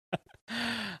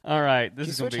All right, this Did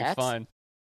you is going to switch be hats? fun.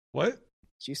 What?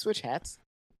 Did you switch hats?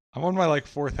 I'm on my like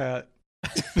fourth hat.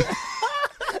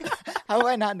 How have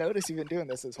I not noticed you've been doing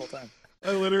this whole time?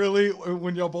 I literally,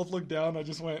 when y'all both looked down, I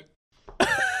just went, and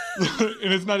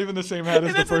it's not even the same hat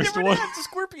as the first one. It's the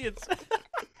Scorpions.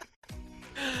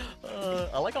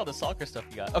 I like all the soccer stuff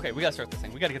you got. Okay, we got to start this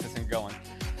thing. We got to get this thing going.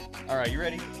 All right, you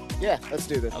ready? Yeah, let's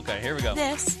do this. Okay, here we go.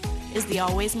 This is the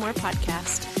Always More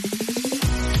podcast.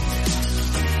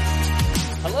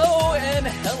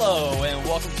 Hello and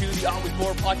welcome to the Always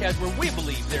More podcast, where we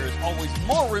believe there is always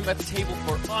more room at the table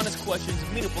for honest questions,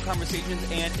 meaningful conversations,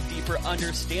 and deeper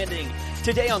understanding.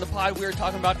 Today on the pod, we're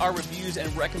talking about our reviews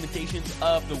and recommendations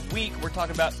of the week. We're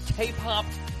talking about K-pop,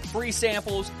 free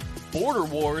samples, border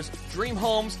wars, dream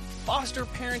homes, foster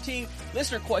parenting,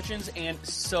 listener questions, and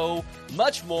so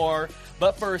much more.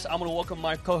 But first, I'm going to welcome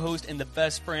my co-host and the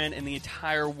best friend in the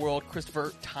entire world,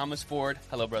 Christopher Thomas Ford.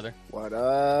 Hello, brother. What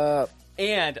up?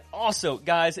 And also,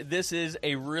 guys, this is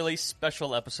a really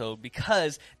special episode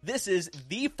because this is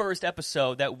the first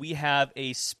episode that we have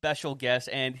a special guest.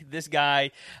 And this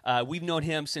guy, we've known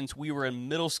him since we were in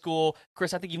middle school.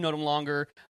 Chris, I think you've known him longer.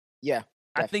 Yeah.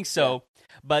 I think so. Yeah.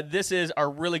 But this is our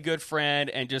really good friend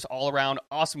and just all-around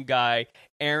awesome guy,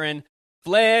 Aaron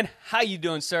Flynn. How you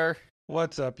doing, sir?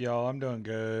 What's up, y'all? I'm doing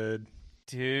good.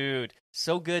 Dude,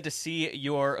 so good to see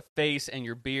your face and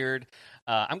your beard.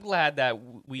 I'm glad that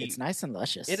It's nice and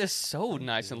luscious. It is so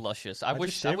nice and luscious. I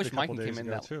wish Mike came in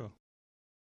that too.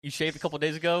 You shaved a couple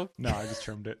days ago? No, I just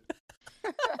trimmed it.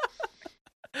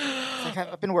 It's like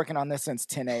I've been working on this since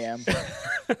 10 a.m.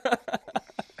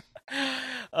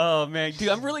 Oh, man. Dude,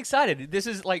 I'm really excited. This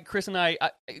is like Chris and I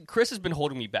Chris has been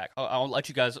holding me back. I'll let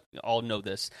you guys all know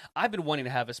this. I've been wanting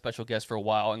to have a special guest for a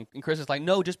while, and Chris is like,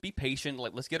 no, just be patient.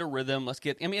 Like, let's get a rhythm.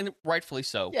 And rightfully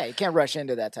so. Yeah, you can't rush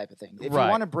into that type of thing. If Right. you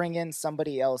want to bring in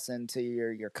somebody else into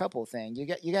your couple thing, you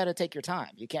got to take your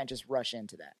time. You can't just rush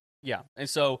into that. Yeah, and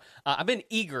so I've been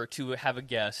eager to have a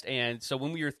guest, and so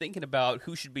when we were thinking about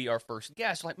who should be our first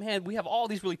guest, like, man, we have all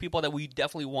these really people that we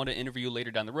definitely want to interview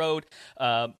later down the road,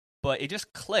 but it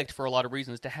just clicked for a lot of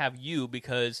reasons to have you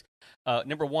because,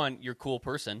 number one, you're a cool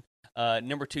person.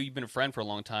 Number two, you've been a friend for a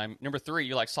long time. Number three,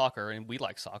 you like soccer, and we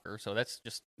like soccer, so that's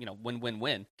just,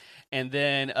 win-win-win. And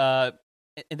then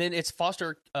it's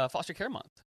foster care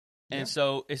month, and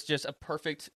so it's just a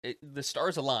perfect. The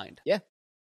stars aligned. Yeah,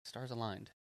 stars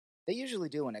aligned. They usually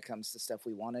do when it comes to stuff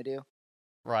we want to do.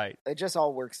 Right. It just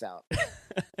all works out.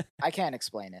 I can't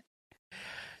explain it.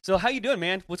 So how you doing,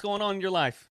 man? What's going on in your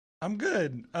life? I'm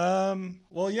good.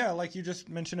 Well, yeah, like you just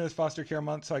mentioned, it was foster care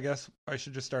month, so I guess I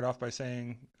should just start off by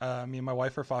saying me and my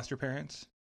wife are foster parents.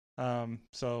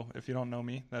 So if you don't know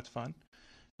me, that's fun.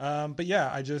 But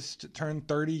yeah, I just turned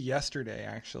 30 yesterday,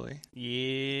 actually.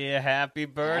 Yeah, happy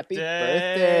birthday. Happy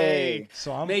birthday.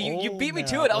 So I'm Man, you old beat me now.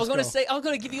 to it. I was Let's going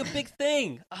go. to give you a big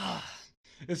thing.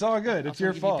 It's all good. It's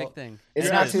your fault. Big thing. It's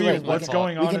You not asked too me late. what's We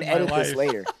going on can in my edit this life.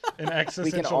 later. An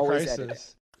existential always edit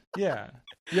crisis. Yeah.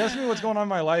 You asked me what's going on in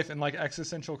my life, and like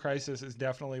existential crisis is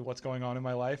definitely what's going on in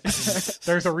my life.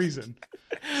 There's a reason.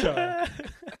 So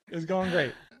it's going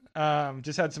great.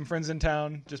 Just had some friends in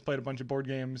town, just played a bunch of board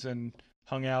games and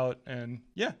hung out, and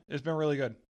yeah, it's been really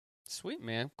good. Sweet,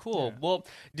 man. Cool. Yeah. Well,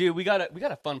 dude, we got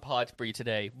a fun pod for you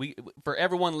today. For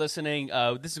everyone listening,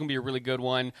 this is going to be a really good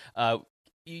one.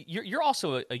 You're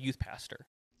also a youth pastor.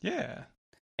 Yeah.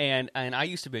 And I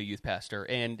used to be a youth pastor,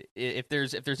 and if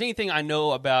there's anything I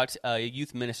know about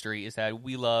youth ministry is that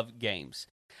we love games,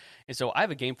 and so I have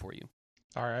a game for you.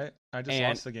 All right. I just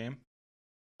lost the game.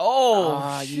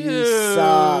 Oh, shoot. You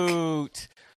suck.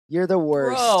 You're the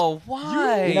worst. Bro,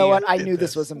 why? You know what? I did knew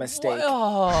this this. was a mistake.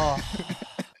 Oh.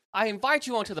 I invite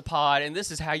you onto the pod, and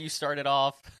this is how you started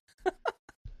off.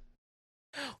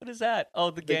 What is that? Oh,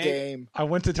 the game. I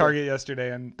went to Target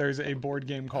yesterday, and there's a board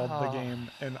game called The Oh. Game,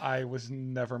 and I was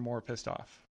never more pissed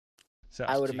off. So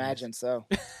I would Jeez. imagine so.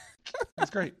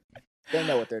 it's great. They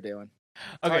know what they're doing.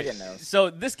 Okay, Target knows. so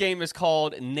this game is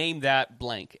called Name That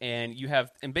Blank, and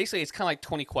basically it's kind of like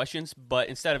 20 questions, but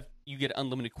instead of you get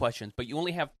unlimited questions, but you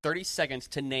only have 30 seconds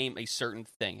to name a certain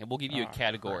thing, and we'll give you a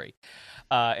category.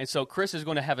 And so Chris is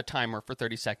going to have a timer for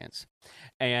 30 seconds,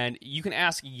 and you can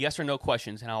ask yes or no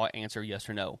questions, and I'll answer yes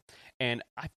or no. And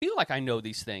I feel like I know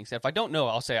these things. If I don't know,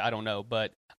 I'll say I don't know,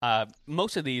 but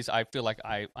most of these I feel like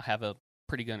I have a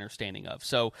pretty good understanding of.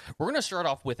 So we're going to start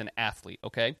off with an athlete,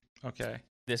 okay? Okay.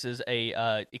 This is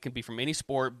it can be from any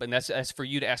sport, but that's for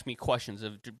you to ask me questions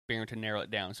of being to narrow it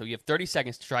down. So you have 30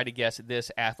 seconds to try to guess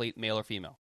this athlete, male or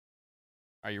female.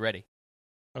 Are you ready?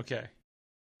 Okay.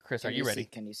 Chris, Can are you ready?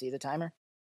 Can you see the timer?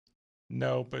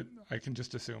 No, but I can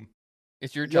just assume.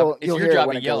 It's your job. You'll It's hear your it job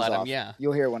when to it yell goes at him. off. Yeah.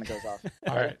 You'll hear it when it goes off.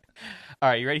 All right. All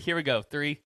right, you ready? Here we go.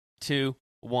 3, 2,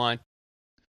 1.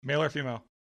 Male or female?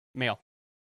 Male.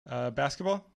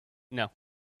 Basketball? No.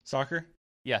 Soccer?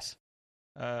 Yes.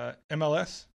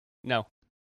 MLS? No.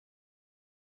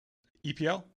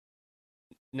 EPL?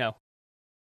 No.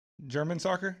 German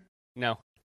soccer? No.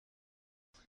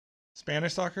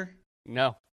 Spanish soccer?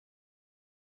 No.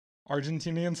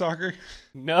 Argentinian soccer?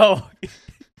 No.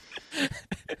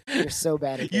 You're so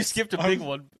bad at this. You skipped a big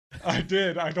one. I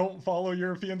did. I don't follow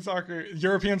European soccer.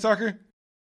 European soccer?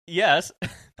 Yes.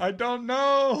 I don't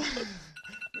know.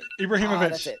 Ibrahimovic.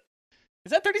 That's it.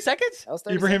 Is that 30 seconds? That was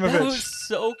 30 Ibrahimovic. That was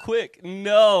so quick.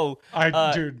 No.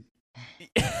 Dude.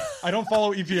 I don't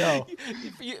follow EPL.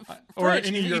 Or French.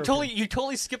 any You European.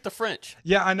 totally skipped the French.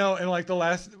 Yeah, I know. And like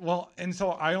and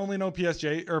so I only know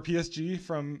PSG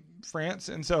from France,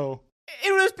 and so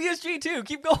It was PSG too.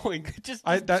 Keep going.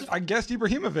 I guessed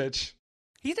Ibrahimovic.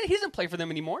 He doesn't play for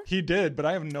them anymore. He did, but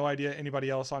I have no idea anybody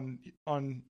else on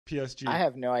PSG. I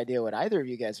have no idea what either of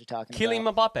you guys are talking Kylian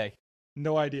about. Mbappe.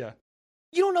 No idea.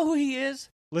 You don't know who he is?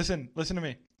 Listen to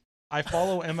me. I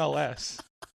follow MLS.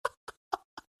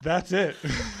 That's it.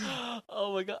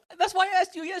 Oh my god. That's why I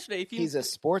asked you yesterday if you He's a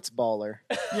sports baller.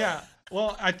 Yeah.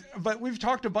 Well, but we've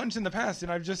talked a bunch in the past,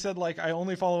 and I've just said like I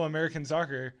only follow American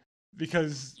soccer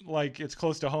because like it's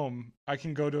close to home. I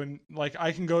can go to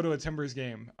a Timbers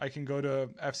game. I can go to a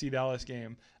FC Dallas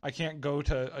game. I can't go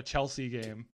to a Chelsea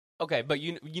game. Okay, but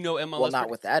you know MLS. Well, not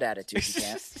with that attitude, you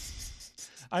can't.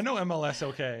 I know MLS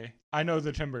okay. I know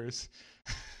the Timbers.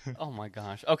 Oh my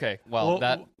gosh. Okay, well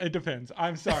that it depends.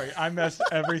 I'm sorry. I messed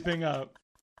everything up.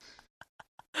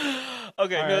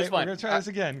 Okay, All no, right, it's fine. We're gonna try this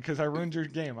again because I ruined your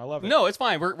game. I love it. No, it's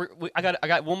fine. I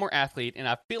got one more athlete, and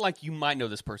I feel like you might know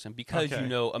this person because Okay. you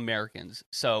know Americans.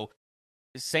 So,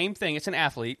 same thing. It's an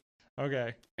athlete.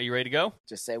 Okay. Are you ready to go?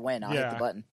 Just say when. I'll hit Yeah. the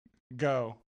button.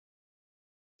 Go.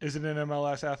 Is it an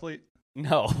MLS athlete?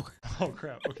 No. Oh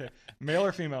crap. Okay. Male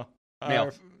or female?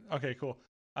 Male. Okay. Cool.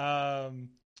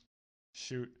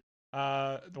 Shoot.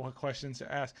 What questions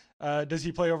to ask? Does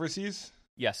he play overseas?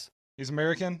 Yes. He's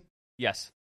American.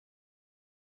 Yes.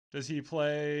 Does he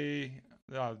play?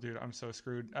 Oh, dude, I'm so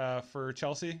screwed. For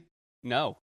Chelsea?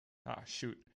 No. Ah,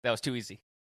 shoot. That was too easy.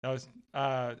 That was.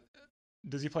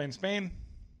 Does he play in Spain?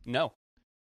 No.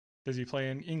 Does he play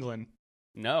in England?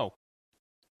 No.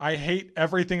 I hate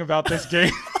everything about this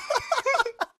game.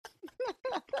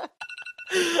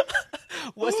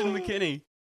 Weston McKinney.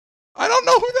 I don't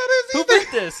know who that is Who either.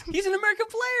 beat this? He's an American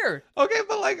player. Okay,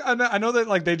 but like I know that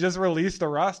like they just released the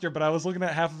roster, but I was looking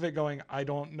at half of it going, I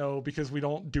don't know because we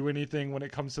don't do anything when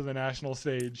it comes to the national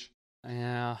stage.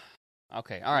 Yeah.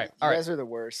 Okay. All right. You guys are the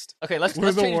worst. Okay. Let's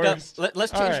We're the change it up. worst.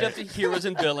 Let's All change it right. up to heroes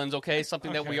and villains. Okay,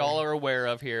 something that we Okay. all are aware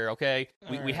of here. Okay,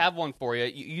 we All right. have one for you.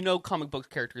 You know comic book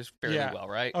characters fairly Yeah. well,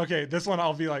 right? Okay, this one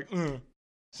I'll be like, ugh.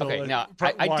 So Okay, like, now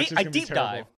watch, I it's gonna be deep terrible.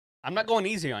 dive. I'm not going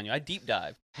easy on you. I deep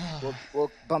dive.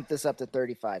 We'll bump this up to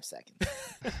 35 seconds.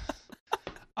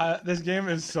 This game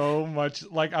is so much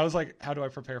like I was like, how do I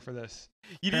prepare for this?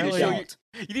 You need to Apparently-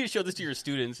 show you need to show this to your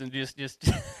students and just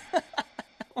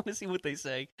I want to see what they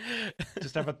say.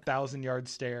 Just have 1,000-yard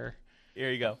stare.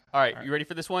 Here you go. All right, All right. you ready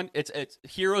for this one? It's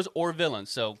heroes or villains.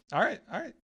 So All right.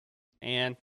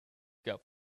 and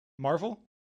Marvel,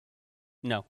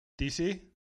 no, DC.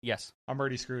 yes, I'm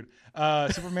already screwed.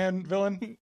 Superman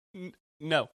villain,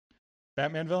 no,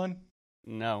 Batman villain,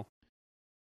 no,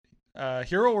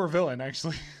 hero or villain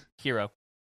actually. hero,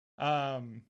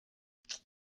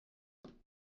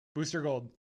 Booster Gold.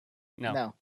 no,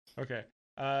 No. Okay.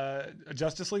 A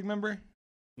Justice League member,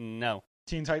 no,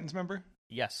 Teen Titans member,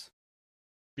 yes,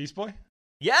 Beast Boy.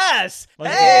 yes.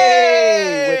 Let's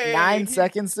Hey! With 9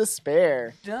 seconds to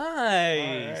spare. Nice.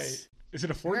 All right. Is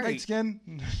it a Fortnite Great. skin?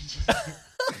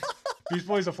 Beast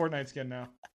Boy's a Fortnite skin now.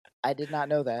 I did not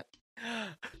know that.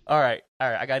 All right.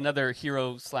 I got another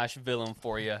hero / villain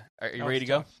for you. Are you That ready was to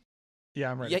go? tough. Yeah,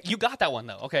 I'm ready. Yeah, you got that one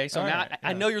though. Okay, so All now right,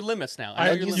 I yeah. know your limits now. I- I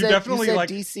know your you limits. definitely, said like-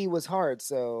 DC was hard,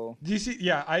 so DC,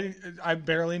 yeah, I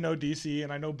barely know DC,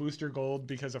 and I know Booster Gold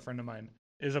because a friend of mine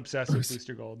is obsessed with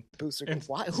Booster Gold. Booster And- Gold.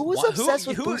 Why? Who was Who- obsessed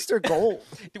with who- Booster Gold?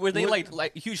 Were they What-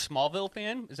 like a huge Smallville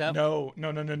fan? Is that No.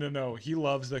 He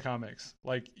loves the comics.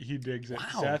 Like he digs it.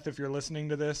 Wow. Seth, if you're listening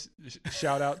to this,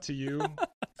 shout out to you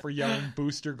for yelling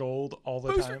Booster Gold all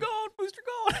the Booster time. Gold? Booster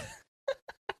Gold.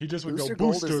 He just would Booster go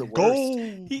Gold is Booster the worst. Gold.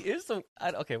 He is the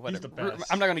okay. Whatever. the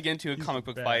best. I'm not going to get into a He's comic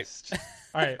the book fight. best.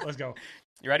 All right, let's go.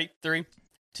 You ready? 3,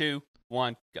 2,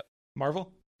 1, go.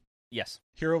 Marvel, Yes,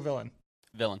 hero, villain.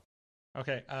 villain.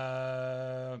 Okay.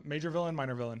 Major villain,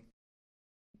 minor villain.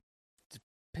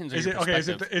 Depends on Is your it okay?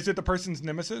 perspective. Is it the person's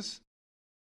nemesis?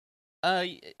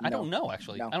 I No. don't know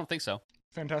actually. No. I don't think so.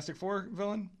 Fantastic Four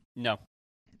villain. No,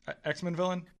 X-Men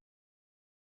villain?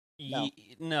 No.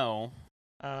 No.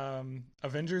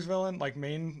 Avengers villain? Like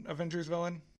main Avengers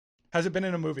villain? Has it been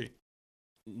in a movie?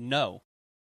 No.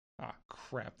 Ah,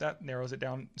 crap. That narrows it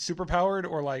down. Superpowered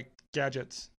or like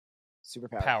gadgets?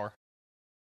 Superpower. Power.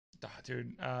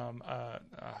 Dude.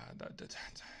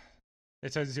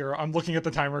 It says 0. I'm looking at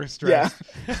the timer. Stress.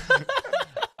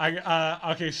 Yeah.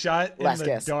 Okay. Shot in Last the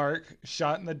guess. dark.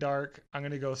 Shot in the dark. I'm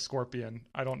gonna go Scorpion.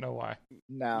 I don't know why.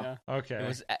 No. Yeah.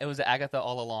 Okay. It was Agatha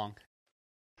all along.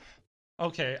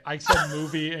 Okay. I said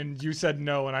movie and you said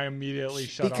no, and I immediately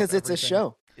shut off Because it's a everything.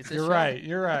 show. It's a You're show. right.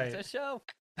 You're right. It's a show.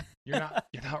 You're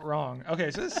not wrong. Okay,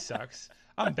 so this sucks.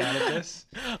 I'm bad at this.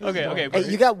 Okay. Hey,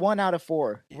 you got 1 out of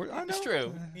 4. I know. It's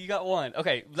true. You got one.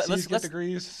 Okay. Let's get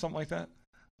degrees, something like that.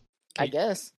 I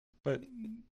guess. But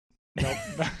nope,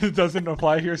 it doesn't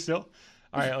apply here still.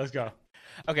 All right, let's go.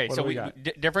 Okay. What So do we we got?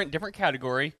 different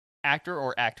category: actor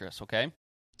or actress. Okay.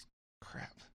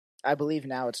 Crap. I believe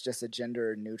now it's just a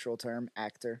gender neutral term,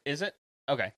 actor. Is it?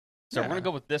 Okay. So Yeah. we're gonna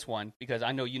go with this one because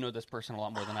I know you know this person a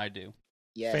lot more than I do.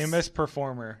 Yes. Famous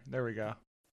performer. There we go.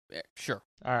 Yeah, sure.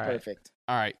 All right. Perfect.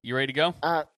 All right. You ready to go?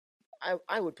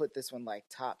 I would put this one like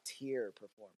top tier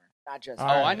performer, not just. All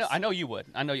Oh, right. I know you would.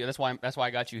 I know you. That's why I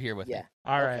got you here with me. Yeah.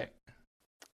 All Okay. right.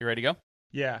 You ready to go?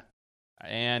 Yeah.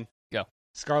 And go.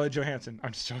 Scarlett Johansson.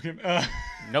 I'm just joking.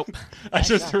 Nope. I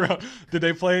just shot. threw out. Did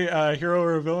they play a hero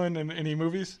or a villain in any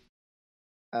movies?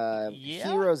 Yeah.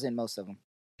 Heroes in most of them.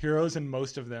 Heroes in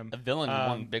most of them. A villain,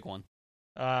 one big one.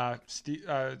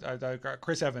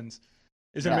 Chris Evans.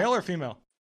 Is it No. male or female?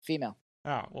 Female.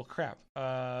 Oh, well, crap.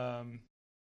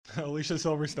 Alicia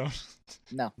Silverstone.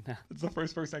 No. It's the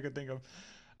first person I could think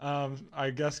of. I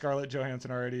guess Scarlett Johansson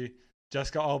already.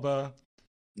 Jessica Alba.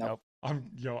 Nope.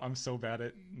 I'm so bad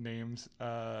at names.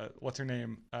 What's her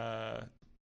name?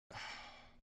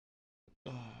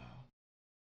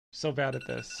 So bad at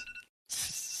this.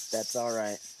 That's all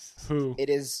right. Who? It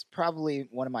is probably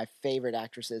one of my favorite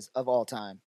actresses of all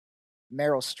time,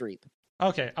 Meryl Streep.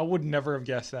 Okay, I would never have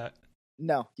guessed that.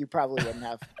 No, you probably wouldn't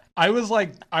have. I was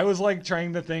like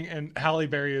trying to think, and Halle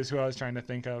Berry is who I was trying to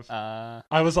think of.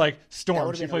 I was like, That Storm.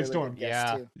 would've She been a played really Storm. good guess,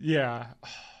 Yeah. too. Yeah.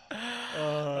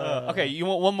 Okay, you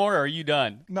want one more, or are you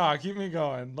done? No, keep me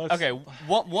going. Let's. Okay,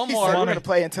 one He more. said we're gonna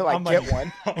play until I I'm get like-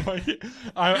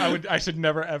 one. I should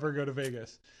never ever go to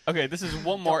Vegas. Okay, this is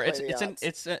one more. play the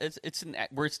odds.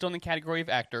 We're still in the category of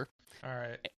actor. All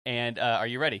right. And are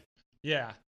you ready?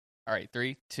 Yeah. All right,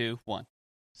 3, 2, 1.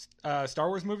 Star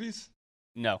Wars movies,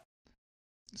 No,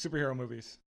 superhero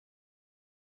movies.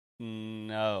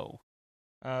 no.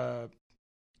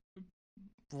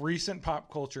 Recent pop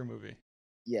culture movie.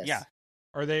 Yes. Yeah,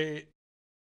 Are they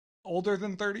older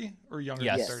than 30 or younger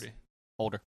Yes. than Yes. 30?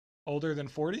 older. Older than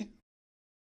 40?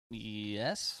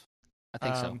 Yes, I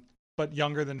think so. But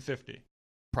younger than 50.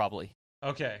 Probably.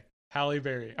 Okay. Halle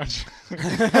Berry.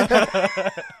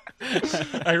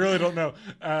 I really don't know.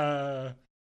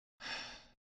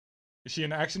 Is she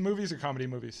in action movies or comedy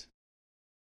movies?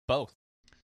 Both.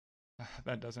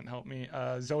 That doesn't help me.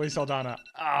 Zoe Saldana.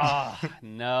 Ah,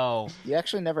 no. You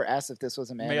actually never asked if this was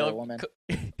a man or a woman.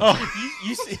 Oh.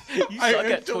 you suck I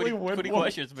at 20 instantly went 20 one.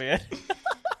 questions, man.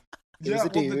 It was a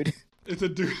dude. It's a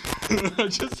dude. I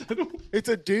just said. It's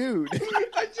a dude.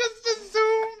 I just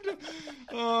assumed.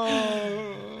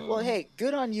 Oh. Well, hey,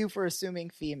 good on you for assuming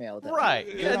female. Then. Right.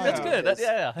 Good Yeah, on that's you, good. because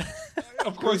Yeah.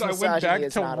 Of course, I went misogyny back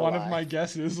is to not one of alive. my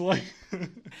guesses. Like,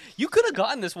 You could have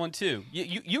gotten this one too.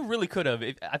 You really could have.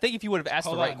 I think if you would have asked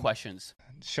Hold the right on. questions.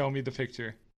 show me the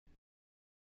picture.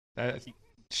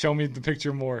 Show me the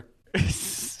picture more.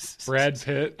 Brad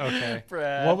Pitt. Okay.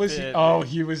 Brad What was he? Pitt, Oh, man.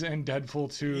 he was in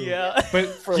Deadpool too. Yeah. But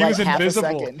For he like was half a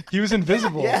invisible. second. He was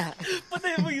invisible. Yeah. But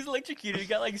then when he's electrocuted, he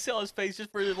got like sell his face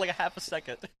just for like a half a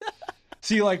second.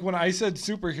 See, like when I said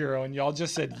superhero and y'all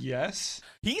just said yes.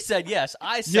 He said yes.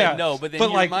 I said Yeah. no. But then but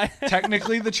you like my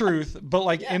technically the truth. But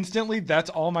like instantly, that's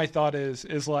all my thought is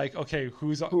like, okay,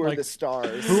 Who are like the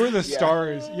stars? who are the Yeah.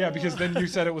 stars? Yeah, because then you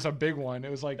said it was a big one.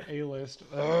 It was like A-list.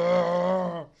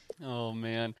 Ugh. Oh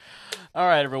man! All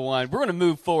right, everyone, we're going to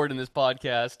move forward in this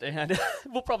podcast, and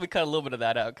we'll probably cut a little bit of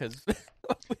that out because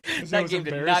that was game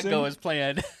did not go embarrassing? as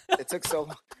planned. It took so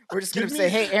long. We're just going Give to say, me-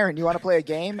 hey, Aaron, you want to play a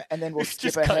game? And then we'll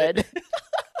skip Just cut ahead.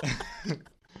 it.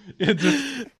 It'd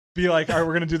just be like, all right,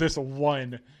 we're gonna do this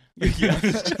one.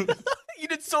 You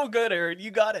did so good, Aaron. You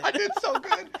got it. I did so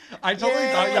good. I totally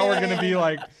thought y'all were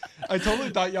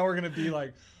gonna be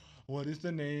like, what is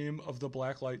the name of the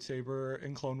black lightsaber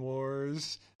in Clone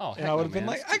Wars? Oh, heck And I would no, have been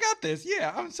man. like, I got this.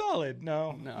 Yeah, I'm solid.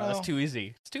 No, No, that's too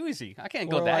easy. It's too easy. I can't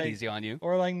go Or that like- easy on you.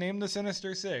 Or like, name the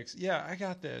Sinister Six. Yeah, I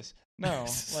got this. No,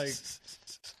 like,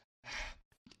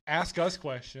 ask us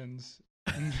questions.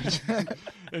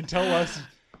 and tell us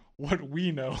what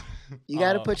we know. You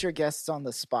got to put your guests on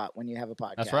the spot when you have a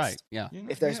podcast. That's right. Yeah.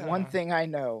 If there's one thing I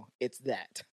know, it's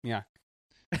that. Yeah.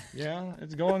 Yeah,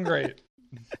 it's going great.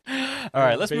 All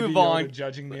right, let's Baby move on. Yoda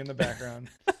judging me in the background.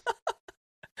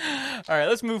 All right,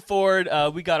 let's move forward.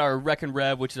 We got our Rec and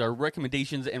Rev, which is our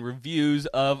recommendations and reviews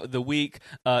of the week.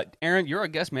 Aaron, you're our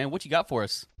guest, man. What you got for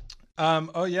us?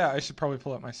 Oh yeah, I should probably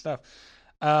pull up my stuff.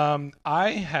 I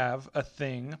have a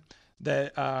thing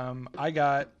that I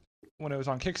got when it was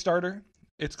on Kickstarter.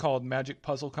 It's called Magic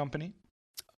Puzzle Company.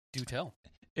 Do tell.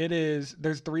 There's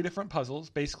 3 different puzzles.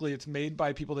 Basically, it's made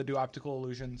by people that do optical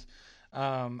illusions.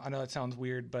 I know that sounds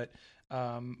weird, but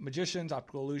magicians,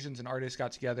 optical illusions, and artists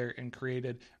got together and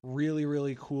created really,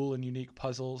 really cool and unique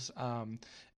puzzles.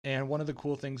 And one of the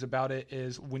cool things about it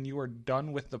is when you are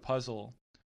done with the puzzle,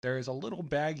 there is a little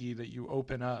baggie that you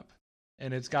open up,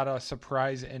 and it's got a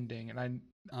surprise ending. And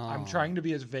I'm trying to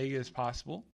be as vague as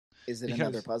possible. Is it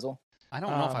another puzzle? I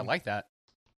don't know if I like that.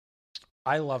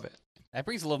 I love it. That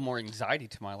brings a little more anxiety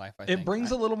to my life, I think. It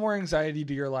brings a little more anxiety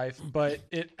to your life, but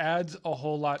it adds a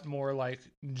whole lot more like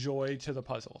joy to the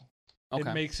puzzle. Okay.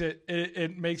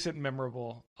 It makes it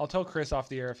memorable. I'll tell Chris off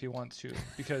the air if he wants to,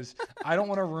 because I don't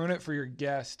want to ruin it for your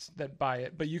guests that buy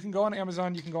it. But you can go on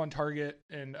Amazon, you can go on Target,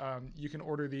 and you can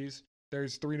order these.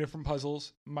 There's 3 different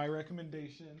puzzles. My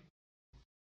recommendation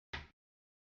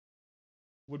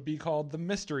would be called the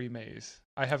Mystery Maze.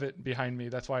 I have it behind me.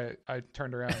 That's why I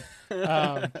turned around.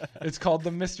 It's called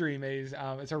the Mystery Maze.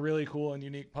 It's a really cool and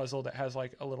unique puzzle that has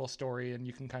like a little story, and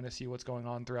you can kind of see what's going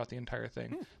on throughout the entire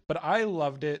thing. But I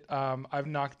loved it. I've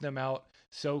knocked them out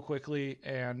so quickly,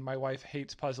 and my wife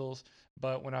hates puzzles.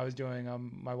 But when I was doing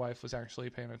them, my wife was actually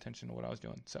paying attention to what I was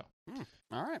doing. So,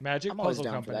 all right, Magic Puzzle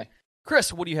Company.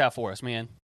 Chris, what do you have for us, man?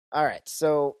 All right,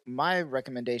 so my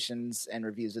recommendations and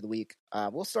reviews of the week.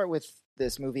 We'll start with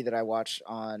this movie that I watched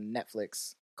on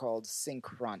Netflix called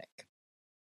Synchronic.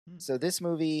 So this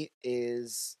movie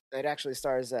it actually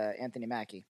stars Anthony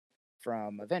Mackie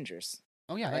from Avengers.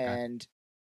 Oh yeah, that guy. And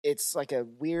it's like a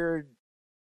weird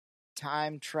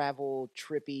time travel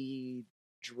trippy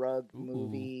drug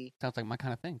movie. Sounds like my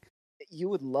kind of thing. You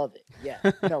would love it. Yeah,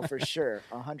 no, for sure.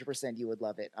 100% you would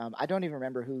love it. I don't even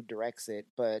remember who directs it,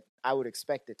 but I would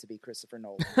expect it to be Christopher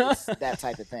Nolan. It's that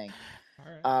type of thing.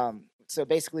 All right. So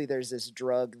basically there's this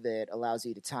drug that allows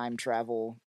you to time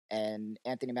travel, and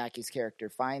Anthony Mackie's character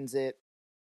finds it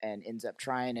and ends up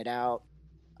trying it out.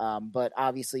 But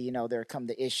obviously, there come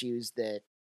the issues that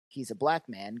he's a black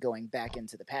man going back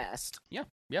into the past. Yeah.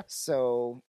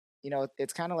 So,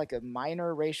 it's kind of like a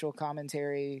minor racial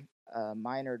commentary,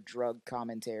 minor drug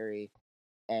commentary,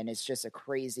 and it's just a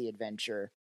crazy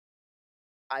adventure.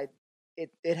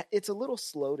 It's a little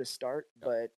slow to start,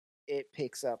 but it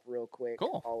picks up real quick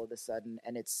all of a sudden,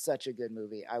 and it's such a good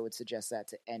movie. I would suggest that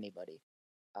to anybody.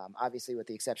 Obviously with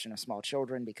the exception of small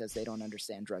children, because they don't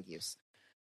understand drug use.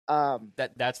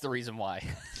 That's the reason why.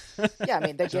 Yeah, I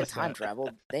mean, they get time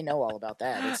travel. They know all about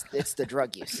that. It's the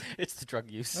drug use. It's the drug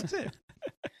use. That's it.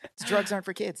 Drugs aren't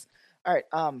for kids. All right.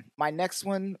 My next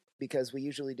one, because we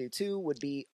usually do 2, would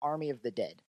be Army of the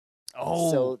Dead.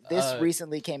 Oh, so this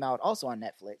recently came out also on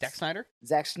Netflix.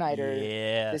 Zack Snyder.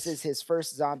 Yes. This is his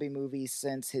first zombie movie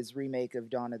since his remake of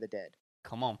Dawn of the Dead.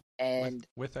 Come on. And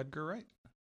with Edgar Wright.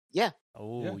 Yeah.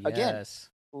 Oh, yeah. Yes.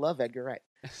 Again, love Edgar Wright.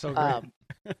 So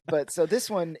great. But so this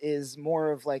one is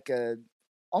more of like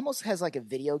almost has like a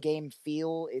video game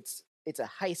feel. It's a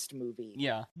heist movie.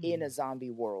 Yeah. In a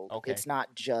zombie world. Okay. It's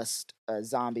not just a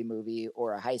zombie movie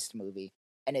or a heist movie.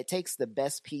 And it takes the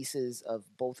best pieces of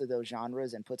both of those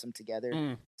genres and puts them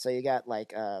together. So you got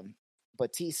like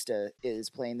Batista is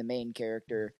playing the main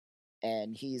character,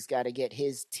 and he's got to get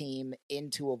his team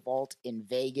into a vault in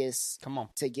Vegas. Come on.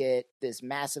 To get this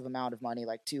massive amount of money,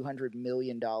 like $200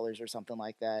 million or something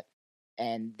like that.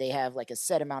 And they have like a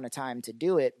set amount of time to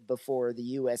do it before the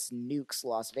U.S. nukes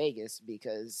Las Vegas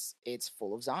because it's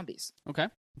full of zombies. Okay.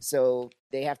 So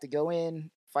they have to go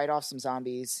in, fight off some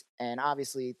zombies, and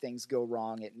obviously things go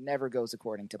wrong. It never goes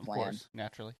according to plan. Of course,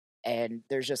 naturally. And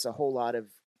there's just a whole lot of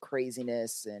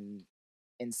craziness and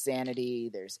insanity.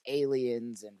 There's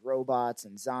aliens and robots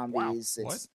and zombies.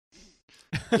 Wow. It's,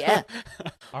 yeah.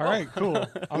 All right, cool.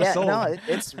 I'm yeah, sold. no,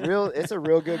 it's real. It's a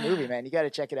real good movie, man. You got to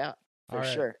check it out for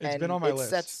sure. It's and been on my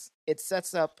list. It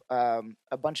sets up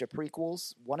a bunch of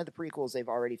prequels. One of the prequels they've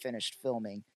already finished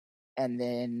filming, and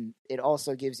then it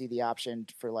also gives you the option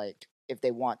for like if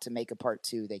they want to make a part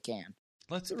 2, they can.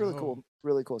 It's a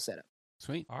really cool setup.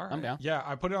 Sweet. All right. I'm down. Yeah,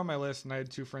 I put it on my list, and I had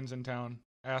 2 friends in town.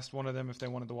 I asked one of them if they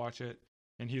wanted to watch it,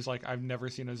 and he's like, "I've never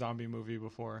seen a zombie movie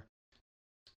before."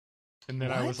 And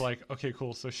then I was like, okay,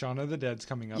 cool. So Shaun of the Dead's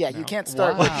coming up. Yeah, now. you can't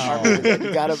start with Shaun of the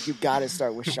Dead. You gotta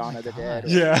start with Shaun of the Dead.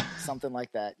 Yeah, something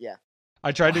like that. Yeah.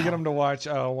 I tried to get him to watch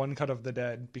One Cut of the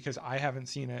Dead because I haven't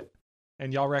seen it,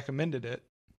 and y'all recommended it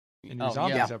in your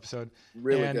zombies episode.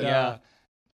 Really and, good.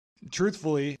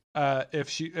 Truthfully,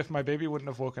 if my baby wouldn't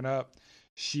have woken up,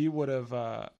 she would have.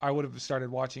 I would have started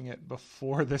watching it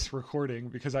before this recording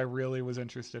because I really was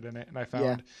interested in it, and I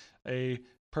found a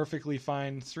perfectly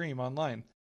fine stream online.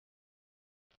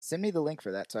 Send me the link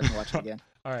for that so I can watch it again.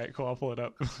 All right, cool. I'll pull it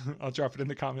up. I'll drop it in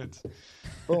the comments.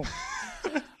 Boom.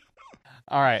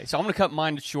 All right, so I'm going to cut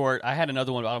mine short. I had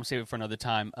another one, but I'm going to save it for another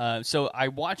time. So I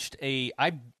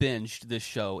binged this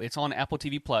show. It's on Apple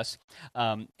TV Plus,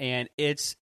 and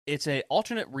it's an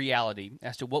alternate reality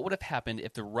as to what would have happened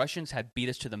if the Russians had beat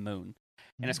us to the moon,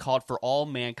 and it's called For All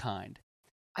Mankind.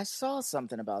 I saw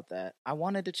something about that. I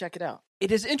wanted to check it out.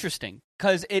 It is interesting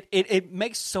because it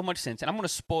makes so much sense, and I'm going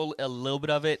to spoil a little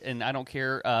bit of it, and I don't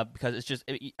care because it's just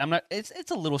I'm not.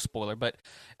 It's a little spoiler, but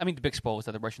I mean the big spoiler is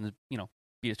that the Russians,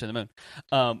 beat us to the moon.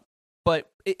 But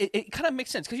it kind of makes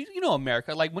sense because you know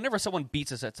America, like whenever someone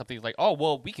beats us at something, it's like, oh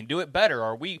well, we can do it better,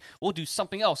 or we'll do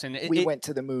something else. And we went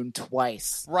to the moon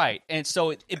twice, right? And so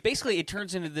it basically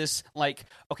turns into this like,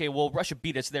 okay, well Russia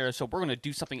beat us there, so we're going to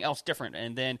do something else different.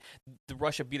 And then the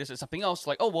Russia beat us at something else,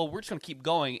 like, oh well, we're just going to keep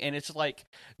going. And it's like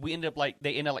they end up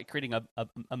creating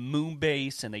a moon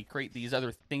base, and they create these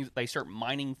other things. They start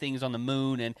mining things on the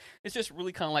moon, and it's just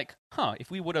really kind of like,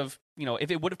 if we would have, if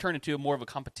it would have turned into more of a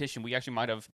competition, we actually might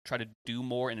have tried to do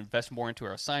more and invest more into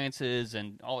our sciences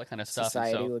and all that kind of stuff.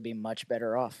 Society would be much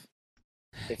better off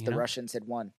if the Russians had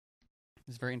won.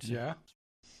 It's very interesting. Yeah.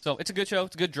 So it's a good show.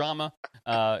 It's a good drama.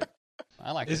 I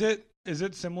like it. Is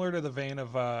it similar to the vein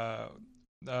of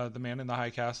The Man in the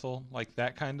High Castle, like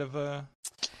that kind of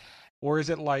or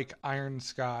is it like Iron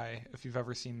Sky? If you've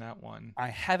ever seen that one, I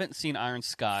haven't seen Iron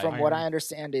Sky. From what I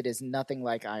understand, it is nothing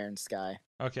like Iron Sky.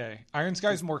 Okay, Iron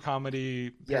Sky is more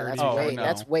comedy. Yeah, parody.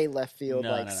 that's way left field,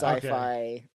 sci-fi.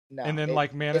 Okay. No, and then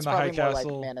like Man in the High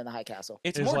Castle. Like Man in the High Castle.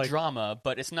 It's more drama,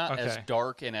 but it's not as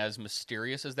dark and as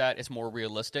mysterious as that. It's more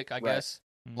realistic, I guess.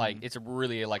 Mm-hmm. Like it's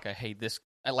really like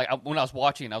when I was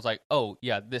watching, I was like, oh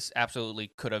yeah, this absolutely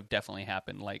could have definitely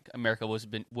happened. Like America would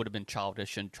have been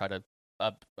childish and try to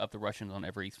up the Russians on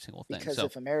every single thing. Because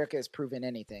if America has proven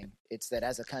anything, it's that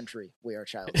as a country we are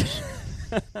childish.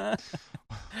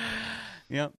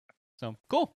 Yep. So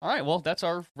cool. All right. Well, that's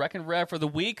our Rec and Rev for the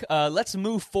week. Let's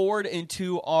move forward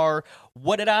into our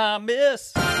What Did I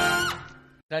Miss? Did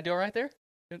I do all right there?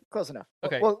 Close enough.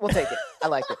 Okay. We'll take it. I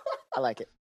like it.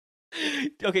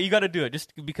 Okay, you got to do it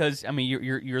just because. I mean,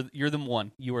 you're the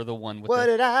one. You are the one. What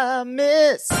did I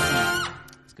miss?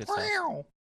 It's good stuff.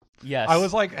 Yes. I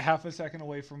was like half a second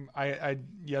away from. I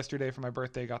yesterday for my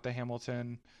birthday got the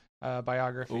Hamilton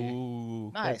biography.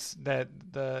 Ooh, nice. The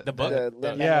book.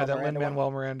 That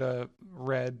Lin-Manuel Miranda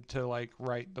read to like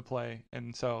write the play,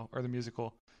 or the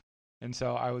musical, and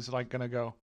so I was like gonna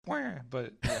go,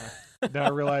 but then I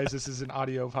realized this is an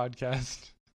audio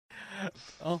podcast.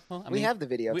 Oh, well, we have the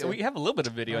video. We have a little bit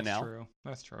of video now.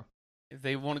 That's true. If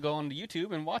they want to go on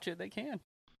YouTube and watch it, they can.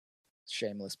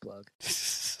 Shameless plug.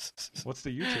 What's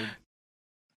the YouTube?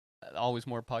 Always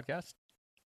More Podcast.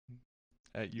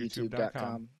 At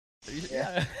youtube.com.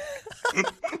 Yeah.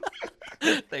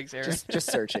 Thanks, Aaron.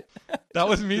 Just search it. That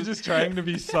was me just trying to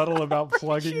be subtle about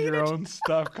plugging your own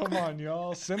stuff. Come on,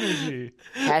 y'all. Synergy.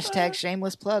 #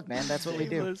 shameless plug, man. That's what we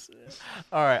do.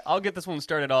 All right. I'll get this one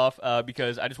started off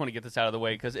because I just want to get this out of the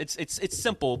way because it's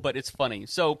simple, but it's funny.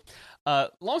 So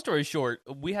long story short,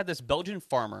 we had this Belgian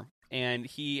farmer, and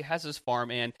he has this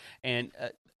farm, and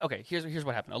okay, here's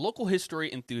what happened. A local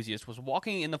history enthusiast was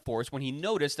walking in the forest when he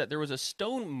noticed that there was a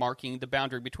stone marking the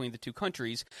boundary between the two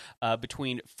countries,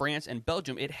 between France and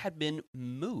Belgium. It had been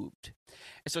moved.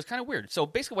 And so it's kind of weird. So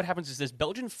basically what happens is this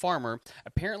Belgian farmer,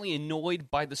 apparently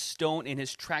annoyed by the stone in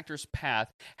his tractor's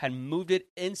path, had moved it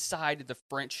inside the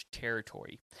French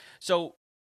territory. So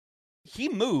he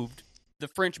moved the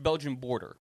French-Belgian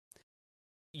border.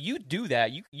 You do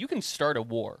that, you can start a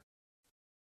war.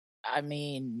 I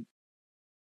mean,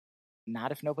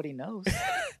 not if nobody knows.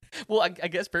 Well, I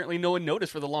guess apparently no one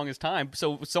noticed for the longest time.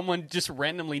 So someone just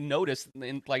randomly noticed,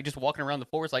 and like just walking around the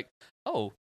forest, like,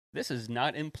 oh, this is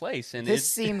not in place. And this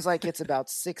seems like it's about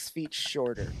 6 feet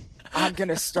shorter. I'm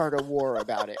gonna start a war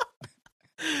about it.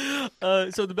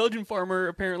 So the Belgian farmer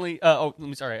apparently. I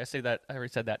already said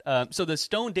that. So the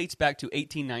stone dates back to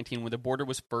 1819 when the border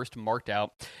was first marked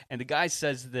out. And the guy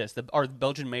says this. The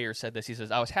Belgian mayor said this. He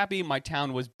says, "I was happy my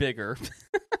town was bigger,"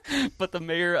 but the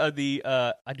mayor of the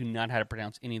I do not know how to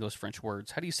pronounce any of those French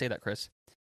words. How do you say that, Chris?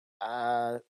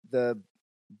 The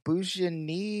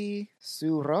Boujani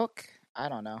Surok. I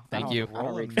don't know. Thank you. I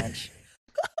don't read Rolling. French.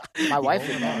 My wife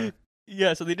would Rolling know. on.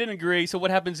 Yeah, so they didn't agree. So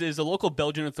what happens is the local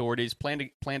Belgian authorities plan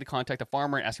to contact the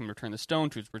farmer and ask him to return the stone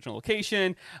to its original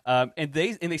location. And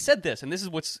they said this, and this is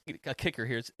what's a kicker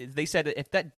here. Is they said that if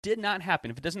that did not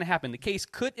happen, if it doesn't happen, the case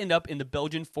could end up in the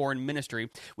Belgian Foreign Ministry,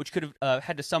 which could have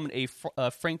had to summon a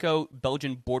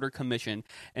Franco-Belgian border commission,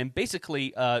 and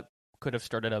basically could have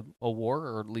started a war,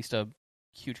 or at least a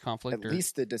huge conflict, At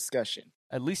least a discussion.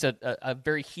 at least a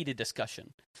very heated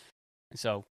discussion. And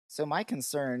so. So my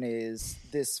concern is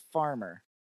this farmer.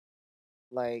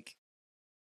 Like,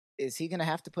 is he going to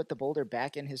have to put the boulder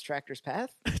back in his tractor's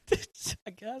path?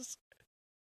 I guess.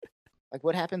 Like,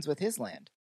 what happens with his land?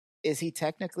 Is he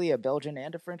technically a Belgian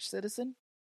and a French citizen?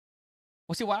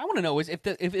 Well, see, what I want to know is if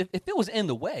it was in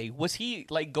the way, was he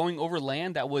like going over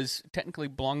land that was technically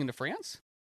belonging to France?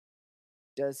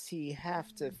 Does he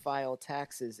have to file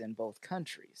taxes in both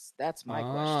countries? That's my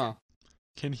question.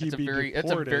 Can he That's be deported?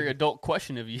 That's a very adult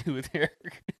question of you there.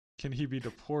 Can he be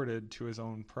deported to his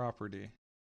own property?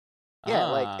 Yeah,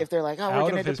 like if they're like, "Oh, we're Out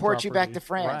going of to his deport you back to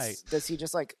property. France," Right. does he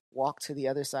just like walk to the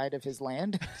other side of his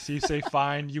land? So you say,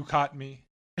 fine, you caught me.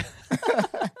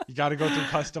 You got to go through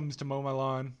customs to mow my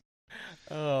lawn.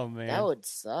 Oh man, That would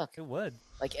suck. it would.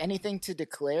 Like anything to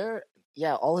declare?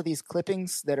 Yeah, all of these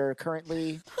clippings that are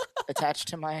currently attached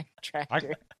to my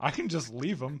tractor. I can just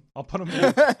leave them. I'll put them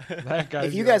in that guy's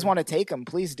If you guys yard. want to take them,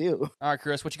 please do. All right,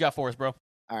 Chris, what you got for us, bro?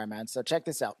 All right, man. So check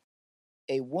this out.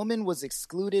 A woman was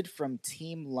excluded from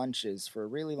team lunches for a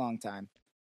really long time,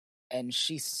 and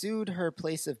she sued her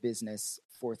place of business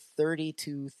for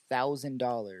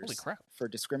 $32,000 Holy crap! for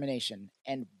discrimination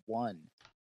and won.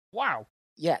 Wow.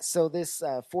 Yeah, so this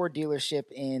Ford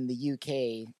dealership in the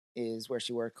UK is where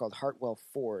she worked, called Hartwell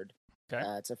Ford. Okay.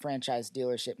 It's a franchise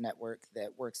dealership network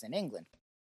that works in England.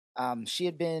 She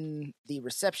had been the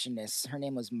receptionist. Her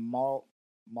name was Malgorzata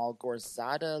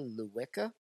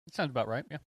Luwicka. That sounds about right.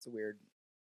 Yeah. It's a weird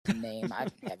name. I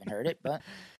haven't heard it, but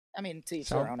I mean, to each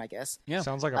their own, I guess. Yeah.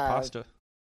 Sounds like a pasta.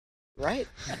 Right?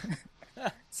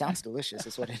 Sounds delicious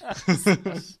is what it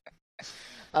is.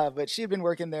 But she had been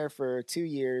working there for 2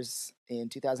 years in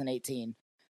 2018.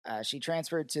 She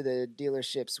transferred to the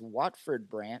dealership's Watford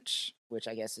branch, which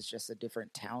I guess is just a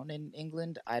different town in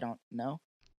England. I don't know.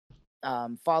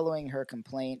 Following her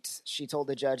complaint, she told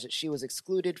the judge that she was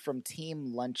excluded from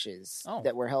team lunches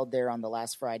that were held there on the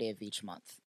last Friday of each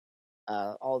month.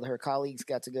 All of her colleagues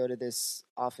got to go to this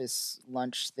office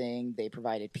lunch thing. They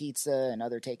provided pizza and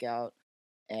other takeout,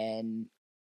 and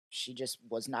she just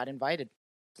was not invited,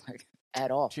 like, at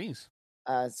all. Jeez.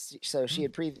 So she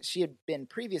had been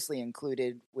previously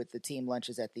included with the team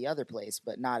lunches at the other place,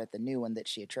 but not at the new one that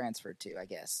she had transferred to, I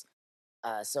guess.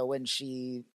 So when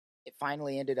she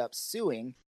finally ended up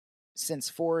suing, since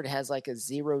Ford has like a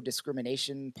zero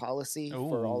discrimination policy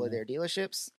for all of their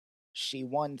dealerships, she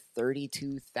won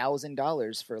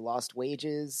 $32,000 for lost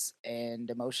wages and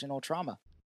emotional trauma.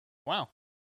 Wow.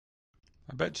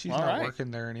 I bet she's All not right.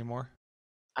 working there anymore.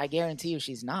 I guarantee you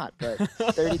she's not, but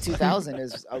 $32,000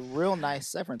 is a real nice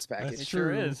severance package. That's It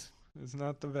sure true. is. It's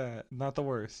not the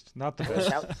worst, not the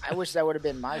best. I wish that would have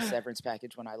been my severance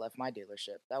package when I left my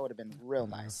dealership. That would have been real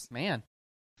nice. Man.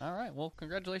 All right. Well,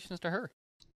 congratulations to her.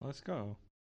 Let's go.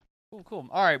 Cool.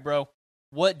 All right, bro.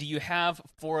 What do you have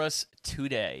for us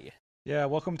today? Yeah,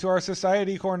 welcome to our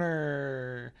Society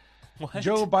Corner. What?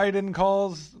 Joe Biden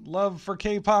calls love for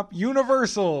K-pop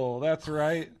universal. That's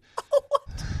right.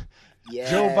 Yes.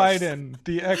 Joe Biden,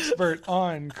 the expert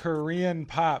on Korean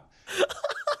pop.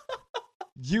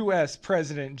 U.S.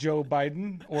 President Joe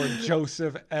Biden, or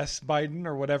Joseph S. Biden,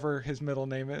 or whatever his middle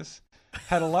name is,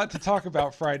 had a lot to talk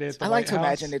about Friday at the I White like to House.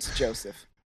 imagine it's Joseph.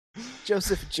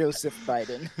 Joseph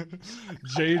Biden.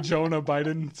 J. Jonah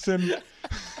Bidenson.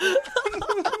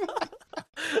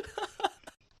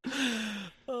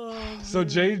 So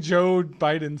J. Joe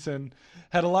Bidenson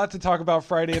had a lot to talk about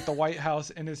Friday at the White House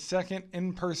in his second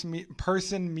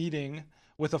in-person meeting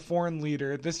with a foreign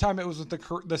leader. This time it was with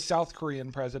the South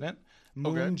Korean president,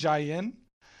 Moon Jae-in.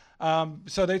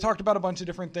 So they talked about a bunch of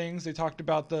different things. They talked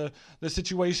about the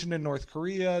situation in North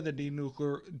Korea, the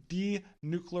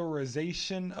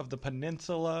denuclearization of the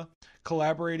peninsula,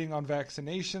 collaborating on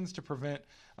vaccinations to prevent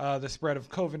the spread of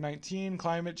COVID-19,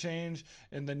 climate change,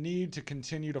 and the need to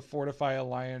continue to fortify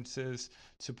alliances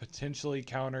to potentially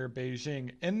counter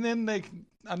Beijing. And then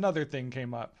another thing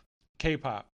came up,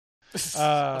 K-pop.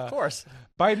 Of course.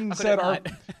 Biden said, not?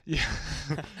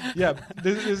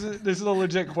 this is a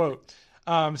legit quote.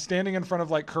 Standing in front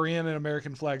of like Korean and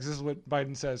American flags, this is what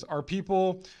Biden says: our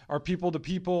people to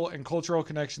people, and cultural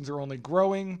connections are only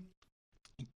growing.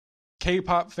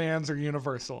 K-pop fans are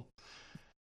universal.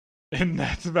 and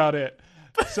that's about it.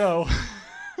 So,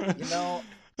 You know,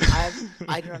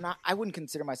 I wouldn't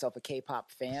consider myself a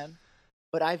K-pop fan,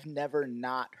 but I've never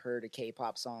not heard a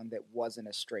K-pop song that wasn't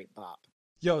a straight bop.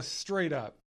 yo, straight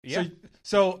up. Yeah.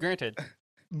 So Granted.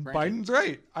 Biden's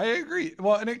right. I agree.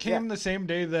 Well, and it came the same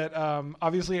day that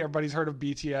obviously everybody's heard of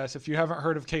BTS. If you haven't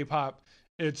heard of K-pop,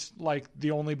 it's like the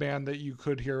only band that you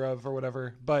could hear of or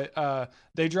whatever. But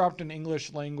they dropped an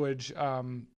English language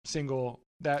single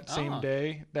that same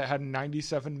day that had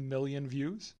 97 million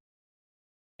views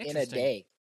In a day.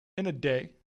 in a day.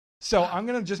 So I'm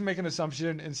going to just make an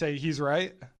assumption and say he's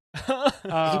right. He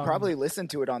probably listened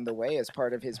to it on the way as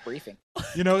part of his briefing.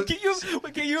 You know, Can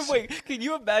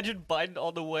you imagine Biden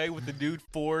on the way with the new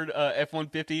Ford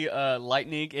F-150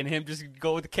 Lightning and him just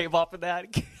go with the K-pop in that?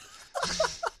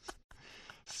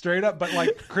 straight up. But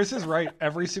like Chris is right.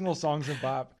 Every single song's a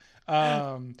bop.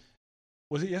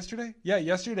 Was it yesterday? Yeah,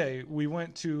 yesterday we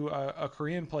went to a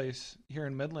Korean place here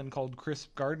in Midland called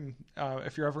Crisp Garden.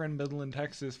 If you're ever in Midland,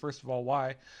 Texas, first of all,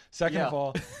 why? Second of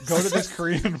all, go to this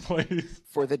Korean place.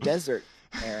 For the desert,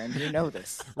 Aaron. You know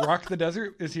this. Rock the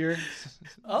Desert is here.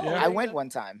 Oh, Yeah. I went one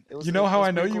time. It was, You know it how was I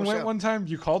a know pretty you cool went show. one time?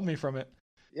 You called me from it.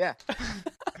 Yeah.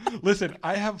 Listen,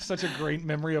 I have such a great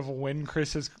memory of when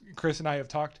Chris and I have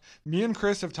talked. Me and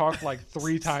Chris have talked like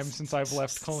 3 times since I've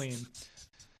left Colleen.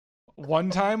 One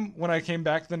time when I came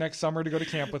back the next summer to go to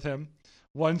camp with him.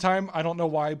 One time, I don't know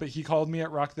why, but he called me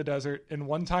at Rock the Desert. And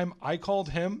one time I called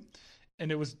him,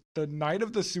 and it was the night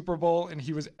of the Super Bowl, and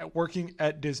he was working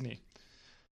at Disney.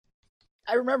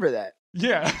 I remember that.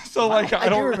 Yeah, so like I do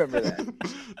don't remember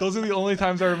that. Those are the only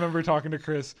times I remember talking to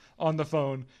Chris on the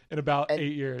phone in about And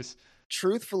 8 years.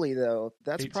 Truthfully, though,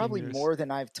 that's 18 probably years. more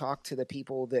than I've talked to the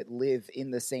people that live in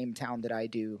the same town that I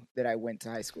do, that I went to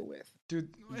high school with. Dude,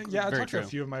 yeah, I Very talked to a true.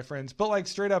 few of my friends, but like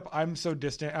straight up, I'm so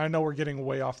distant. I know we're getting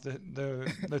way off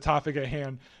the topic at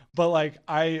hand, but like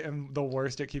I am the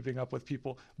worst at keeping up with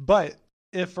people. But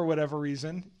if for whatever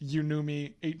reason you knew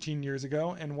me 18 years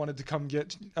ago and wanted to come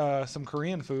get some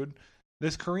Korean food,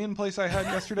 this Korean place I had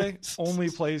yesterday only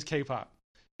plays K-pop,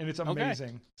 and it's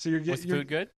amazing. So you're Was getting the food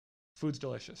good? Food's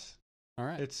delicious. All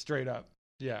right. It's straight up,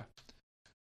 yeah.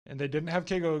 And they didn't have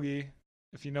kegogi.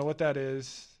 If you know what that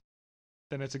is,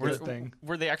 then it's a good thing.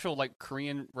 Were they actual like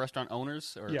Korean restaurant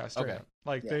owners? Or? Yeah, straight okay. up.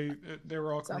 Like Yeah. they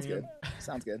were all Sounds Korean. good.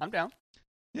 Sounds good. I'm down.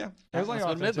 Yeah, it was like Let's go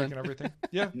to authentic Midland. and everything.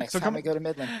 Yeah, Next so time come. we go to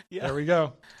Midland. Yeah. There we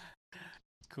go.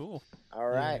 Cool. All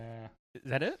right. Yeah. Is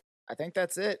that it? I think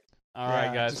that's it. All right,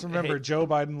 Yeah, guys. Just remember, Hey, Joe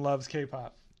Biden loves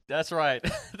K-pop. that's right.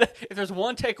 If there's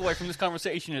one takeaway from this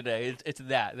conversation today, it's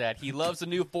that he loves the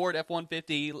new Ford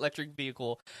F-150 electric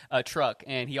vehicle truck,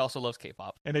 and he also loves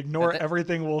K-pop. And ignore That-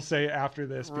 everything we'll say after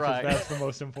this because Right. that's the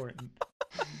most important.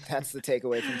 That's the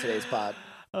takeaway from today's pod.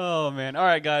 Oh, man. All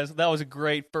right, guys. That was a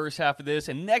great first half of this.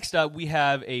 And next up, we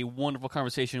have a wonderful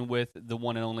conversation with the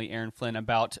one and only Aaron Flynn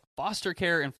about foster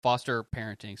care and foster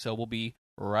parenting. So we'll be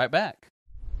right back.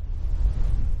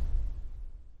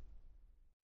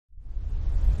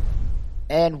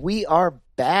 And we are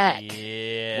back.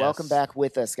 Yes. Welcome back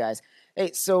with us, guys.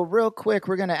 Hey, so real quick,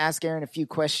 we're going to ask Aaron a few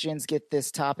questions, get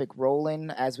this topic rolling.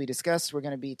 As we discussed, we're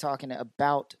going to be talking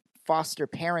about foster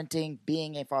parenting,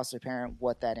 being a foster parent,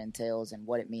 what that entails, and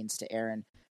what it means to Aaron.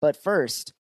 But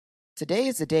first, today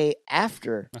is the day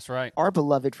after That's right. our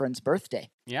beloved friend's birthday.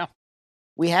 Yeah.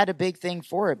 We had a big thing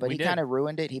for it, but We he did. kind of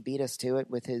ruined it. He beat us to it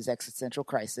with his existential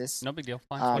crisis. No big deal.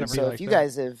 Fine. So Whatever. be like if you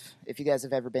that. guys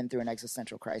have ever been through an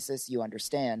existential crisis, you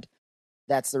understand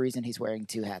that's the reason he's wearing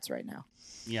 2 hats right now.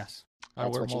 Yes. I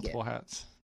That's wear what you multiple hats.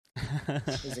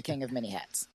 He's the king of many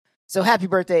hats. So happy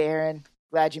birthday, Aaron.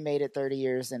 Glad you made it 30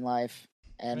 years in life,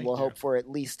 and Thank we'll you. hope for at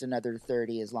least another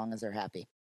 30 as long as they're happy.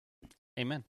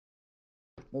 Amen.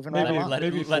 Moving right Maybe along. let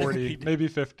it- maybe let it 40, be- maybe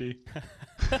 50.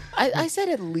 I said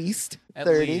at least At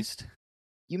 30. least.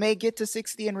 You may get to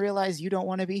 60 and realize you don't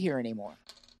want to be here anymore.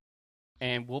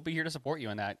 And we'll be here to support you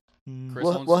in that. Mm. Chris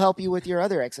We'll, owns- we'll help you with your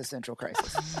other existential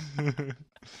crisis.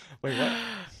 Wait, what?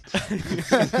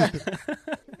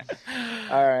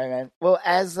 All right, man. Well,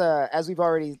 as we've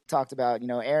already talked about,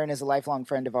 Aaron is a lifelong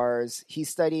friend of ours. He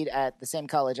studied at the same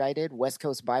college I did, West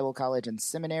Coast Bible College and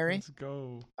Seminary. Let's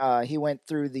go. He went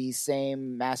through the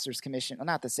same master's commission, well,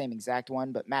 not the same exact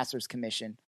one, but master's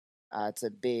commission. It's a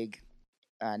big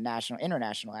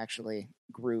international actually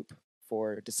group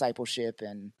for discipleship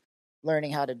and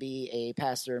learning how to be a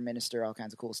pastor, minister, all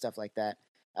kinds of cool stuff like that.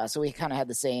 So we kind of had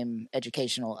the same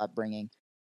educational upbringing.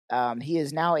 He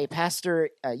is now a pastor,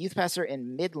 youth pastor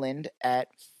in Midland at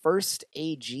First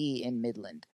AG in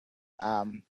Midland.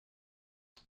 Tell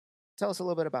us a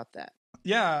little bit about that.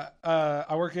 Yeah,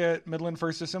 I work at Midland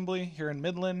First Assembly here in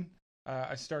Midland.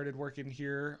 I started working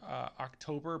here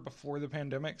October before the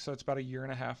pandemic, so it's about a year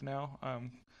and a half now,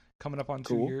 coming up on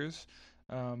 2 Cool. years.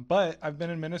 But I've been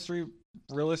in ministry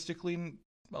realistically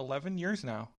 11 years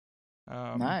now.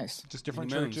 Nice. Just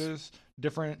different Moons. churches,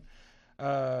 different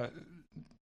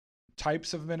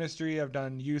types of ministry. I've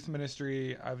done youth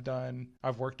ministry.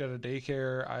 I've worked at a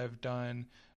daycare. I've done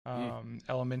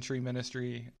elementary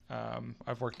ministry.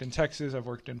 I've worked in Texas. I've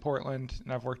worked in Portland,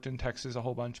 and I've worked in Texas a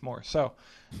whole bunch more. So,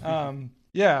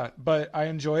 yeah, but I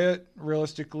enjoy it.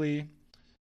 Realistically,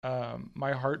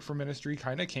 my heart for ministry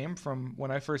kind of came from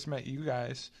when I first met you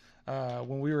guys.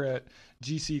 When we were at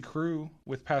GC Crew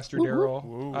with Pastor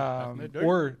Daryl,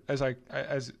 or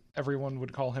as everyone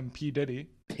would call him, P. Diddy.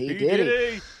 P.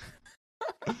 Diddy.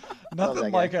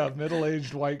 Nothing like a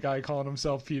middle-aged white guy calling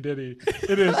himself P. Diddy.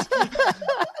 It is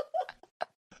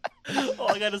Oh,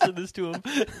 I gotta send this to him.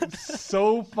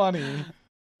 so funny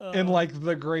and like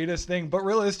the greatest thing. But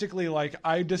realistically, like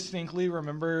I distinctly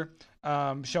remember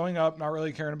showing up, not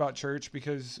really caring about church,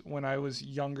 because when I was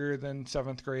younger than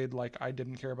 7th grade, like I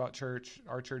didn't care about church.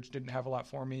 Our church didn't have a lot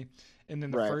for me. And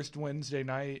then the first Wednesday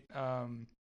night,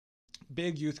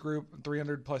 big youth group,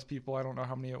 300 plus people. I don't know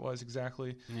how many it was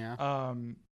exactly. Yeah.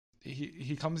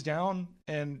 He comes down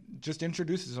and just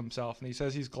introduces himself, and he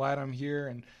says he's glad I'm here.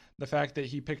 And the fact that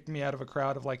he picked me out of a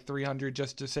crowd of like 300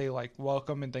 just to say like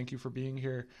welcome and thank you for being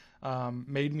here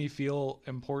made me feel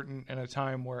important in a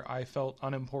time where I felt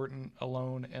unimportant,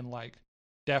 alone, and like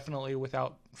definitely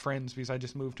without friends because I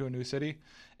just moved to a new city.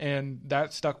 And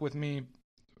that stuck with me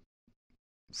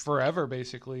forever,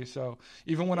 basically. So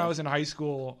even when I was in high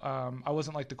school, I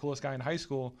wasn't like the coolest guy in high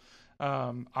school.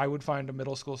 I would find a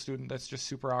middle school student that's just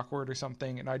super awkward or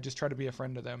something, and I'd just try to be a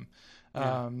friend to them.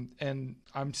 And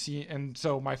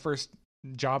so my first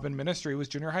job in ministry was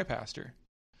junior high pastor.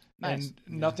 Nice.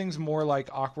 And nothing's more like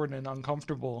awkward and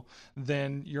uncomfortable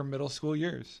than your middle school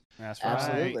years. That's right.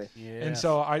 Absolutely. Yes. And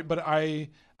so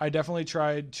I definitely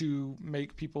tried to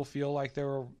make people feel like they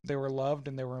were loved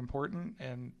and they were important,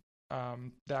 and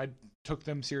that I took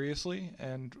them seriously.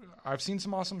 And I've seen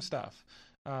some awesome stuff.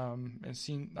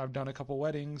 I've done a couple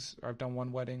weddings. Or I've done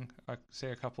one wedding. I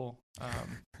say a couple.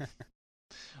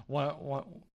 One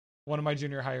of my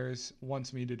junior hires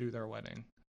wants me to do their wedding.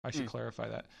 I should clarify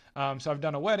that. So I've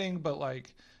done a wedding, but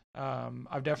like,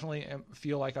 I've definitely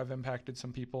feel like I've impacted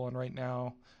some people. And right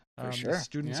now, the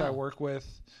students I work with,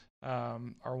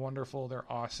 are wonderful. They're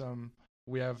awesome.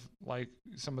 We have like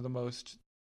some of the most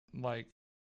like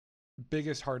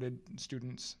biggest hearted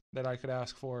students that I could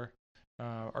ask for.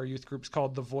 Our youth group's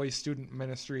called the Voice Student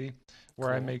Ministry,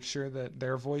 where I make sure that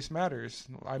their voice matters.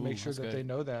 I make sure that they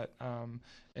know that.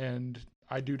 And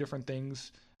I do different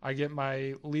things. I get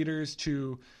my leaders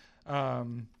to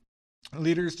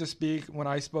speak. When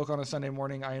I spoke on a Sunday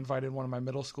morning, I invited one of my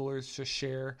middle schoolers to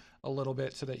share a little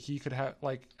bit so that he could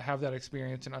have that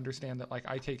experience and understand that like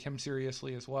I take him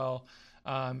seriously as well.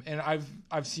 And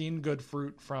I've seen good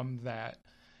fruit from that.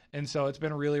 And so it's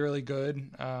been really, really good.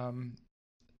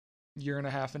 Year and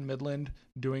a half in Midland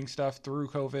doing stuff through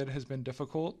COVID has been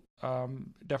difficult.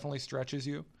 Definitely stretches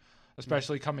you,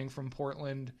 especially coming from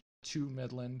Portland to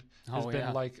Midland has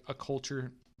been like a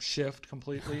culture shift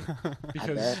completely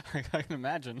because I can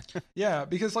imagine. Yeah,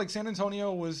 because like San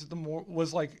Antonio is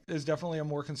definitely a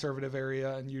more conservative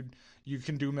area, and you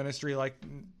can do ministry like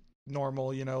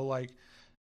normal,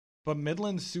 but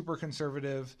Midland's super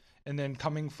conservative, and then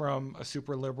coming from a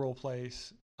super liberal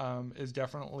place is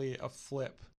definitely a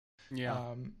flip.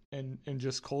 In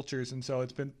just cultures. And so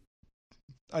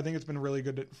I think it's been really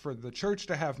good for the church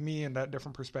to have me in that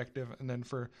different perspective, and then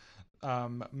for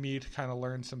me to kind of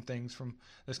learn some things from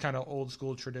this kind of old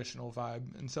school traditional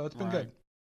vibe. And so it's been good.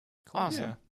 Awesome.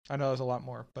 Yeah. I know there's a lot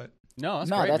more, but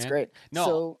that's great. No.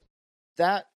 So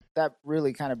that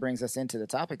really kind of brings us into the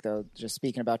topic, though, just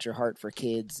speaking about your heart for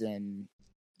kids and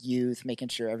youth, making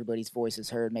sure everybody's voice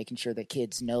is heard, making sure that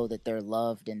kids know that they're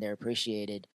loved and they're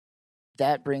appreciated.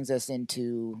 That brings us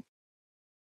into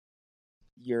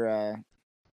your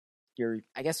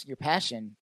I guess your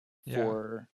passion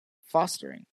for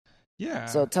fostering. Yeah.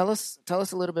 So tell us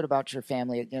a little bit about your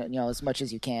family, as much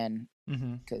as you can,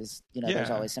 because there's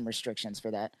always some restrictions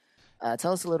for that.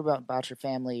 Tell us a little bit about your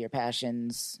family, your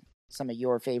passions, some of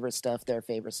your favorite stuff, their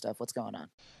favorite stuff. What's going on?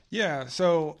 Yeah.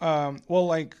 So,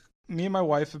 like me and my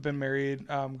wife have been married,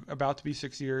 about to be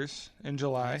 6 years in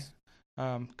July.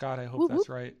 Nice. God, I hope that's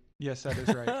right. Yes, that is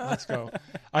right. Let's go.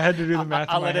 I had to do the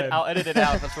math in my head. I'll edit it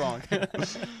out if it's wrong.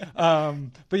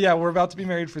 But yeah, we're about to be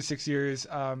married for 6 years.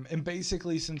 And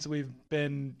basically, since we've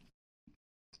been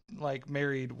like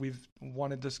married, we've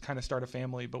wanted to kind of start a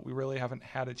family, but we really haven't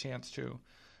had a chance to.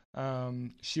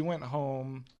 She went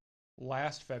home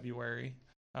last February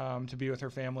to be with her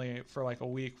family for like a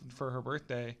week for her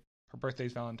birthday. Her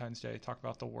birthday's Valentine's Day. Talk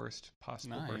about the worst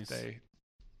possible birthday.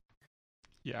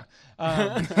 Yeah.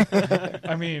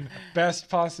 I mean, best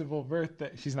possible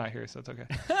birthday. She's not here, so it's okay.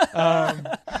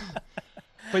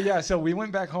 But yeah, so we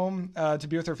went back home to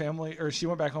be with her family, or she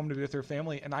went back home to be with her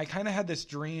family. And I kind of had this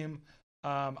dream.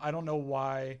 I don't know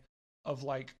why, of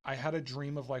like, I had a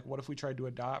dream of like, what if we tried to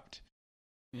adopt?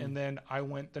 And then I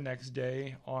went the next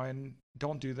day on,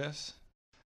 don't do this.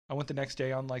 I went the next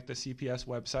day on like the CPS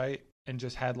website and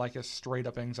just had like a straight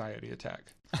up anxiety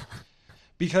attack.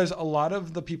 Because a lot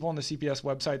of the people on the CPS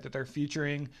website that they're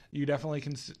featuring, you definitely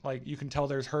can, like, you can tell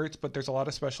there's hurts, but there's a lot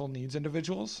of special needs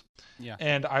individuals. Yeah.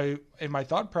 And my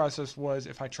thought process was,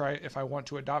 if I want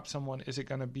to adopt someone, is it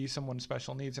going to be someone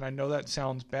special needs? And I know that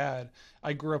sounds bad.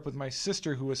 I grew up with my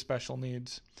sister who was special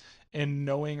needs, and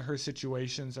knowing her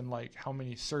situations and like how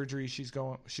many surgeries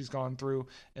she's gone through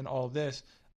and all this,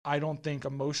 I don't think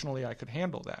emotionally I could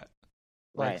handle that.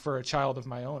 Like for a child of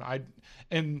my own, I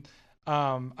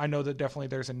know that definitely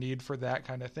there's a need for that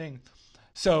kind of thing.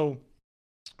 So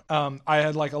I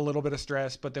had like a little bit of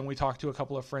stress, but then we talked to a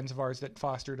couple of friends of ours that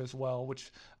fostered as well,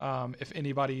 which if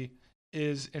anybody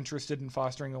is interested in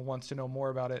fostering and wants to know more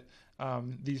about it,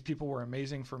 these people were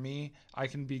amazing for me. I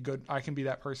can be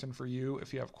that person for you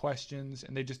if you have questions.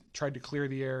 And they just tried to clear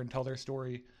the air and tell their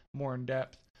story more in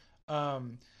depth.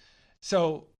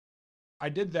 So I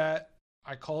did that.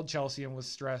 I called Chelsea and was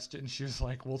stressed, and she was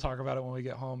like, we'll talk about it when we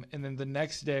get home. And then the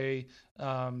next day,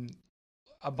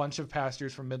 a bunch of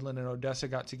pastors from Midland and Odessa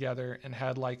got together and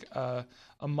had like a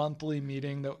monthly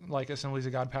meeting that like Assemblies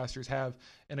of God pastors have.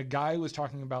 And a guy was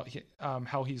talking about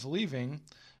how he's leaving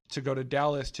to go to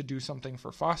Dallas to do something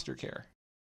for foster care.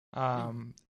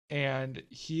 And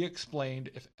he explained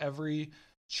if every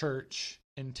church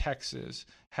in Texas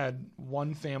had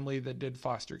one family that did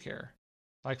foster care,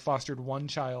 like fostered one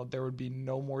child, there would be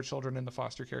no more children in the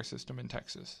foster care system in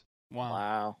Texas.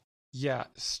 Wow. Yeah,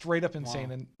 straight up insane.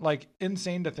 Wow. And like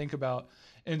insane to think about.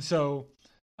 And so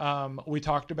we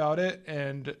talked about it,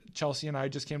 and Chelsea and I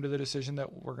just came to the decision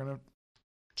that we're going to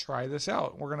try this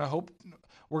out. We're going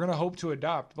to hope to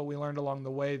adopt, but we learned along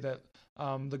the way that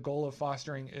the goal of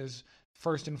fostering is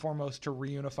first and foremost to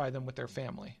reunify them with their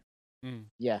family.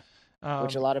 Yeah.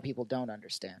 Which a lot of people don't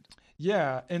understand.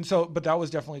 Yeah. And so, but that was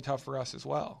definitely tough for us as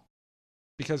well,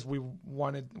 because we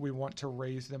want to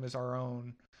raise them as our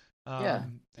own.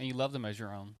 And you love them as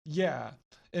your own. Yeah.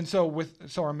 And so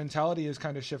our mentality has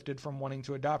kind of shifted from wanting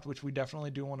to adopt, which we definitely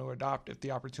do want to adopt if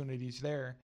the opportunity's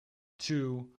there,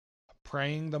 to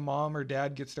praying the mom or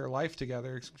dad gets their life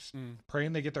together,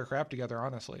 praying they get their crap together,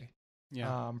 honestly.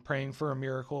 Yeah. Praying for a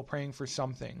miracle, praying for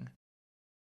something.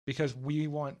 Because we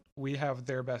have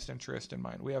their best interest in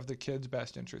mind. We have the kids'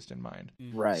 best interest in mind.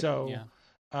 Right. So,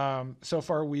 so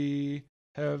far we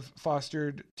have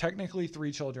fostered technically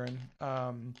 3 children.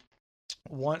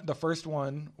 The first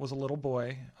one was a little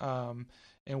boy, and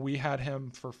we had him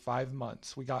for 5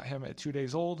 months. We got him at 2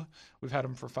 days old. We've had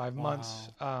him for 5 months.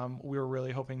 We were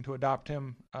really hoping to adopt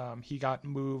him. He got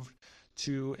moved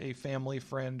to a family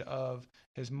friend of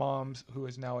his mom's, who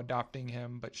is now adopting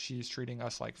him, but she's treating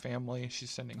us like family. She's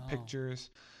sending pictures.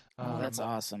 That's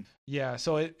awesome. Yeah.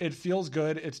 So it feels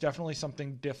good. It's definitely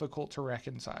something difficult to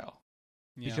reconcile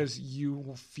because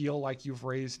you feel like you've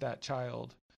raised that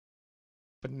child,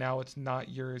 but now it's not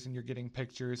yours and you're getting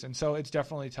pictures. And so it's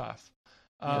definitely tough.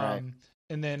 Right.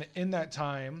 And then in that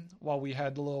time, while we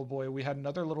had the little boy, we had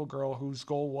another little girl whose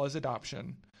goal was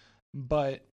adoption,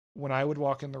 but when I would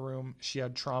walk in the room, she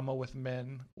had trauma with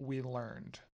men. We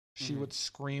learned she would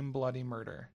scream bloody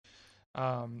murder.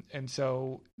 And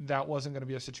so that wasn't going to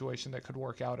be a situation that could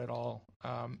work out at all.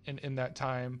 And in that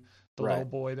time, the little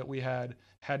boy that we had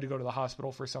to go to the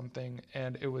hospital for something.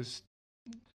 And it was,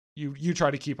 you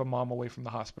try to keep a mom away from the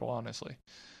hospital, honestly.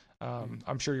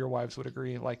 I'm sure your wives would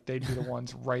agree. Like they'd be the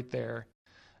ones right there.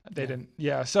 They didn't.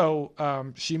 Yeah. So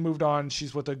she moved on.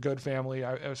 She's with a good family.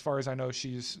 As far as I know,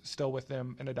 she's still with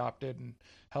them and adopted and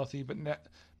healthy.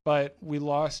 But we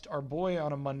lost our boy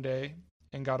on a Monday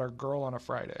and got our girl on a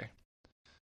Friday.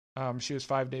 She was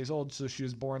 5 days old, so she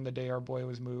was born the day our boy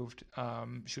was moved.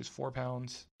 She was 4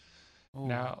 pounds.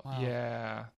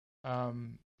 Yeah.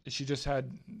 She just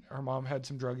her mom had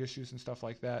some drug issues and stuff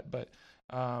like that. But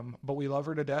we love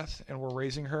her to death, and we're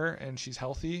raising her, and she's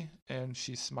healthy, and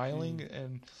she's smiling,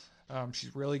 and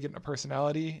she's really getting a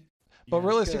personality. But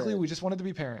realistically, we just wanted to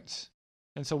be parents,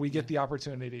 and so we get the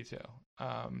opportunity to.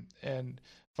 And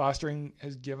fostering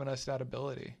has given us that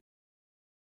ability.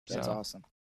 That's awesome.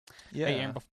 Yeah. Hey,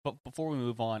 Aaron, before we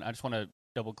move on, I just want to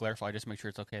double clarify, just make sure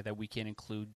it's okay that we can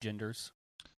include genders.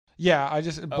 Yeah, I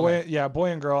just boy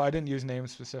and girl. I didn't use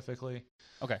names specifically.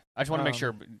 Okay, I just want to make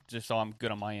sure, just so I'm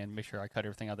good on my end, make sure I cut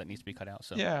everything out that needs to be cut out.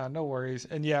 So yeah, no worries.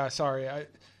 And yeah, sorry,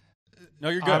 no,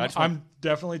 you're good. I'm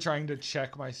definitely trying to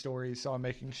check my stories, so I'm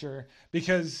making sure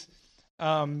because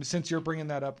since you're bringing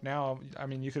that up now, I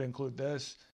mean, you could include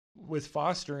this with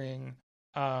fostering.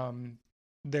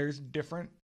 There's different.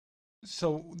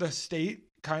 So the state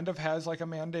kind of has like a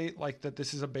mandate, like that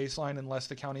this is a baseline unless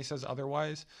the county says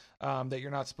otherwise, that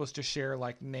you're not supposed to share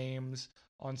like names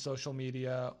on social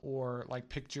media or like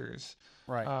pictures.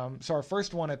 Right. So our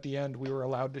first one at the end, we were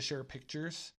allowed to share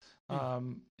pictures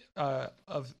of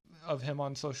him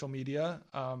on social media,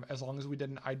 as long as we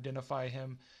didn't identify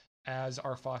him as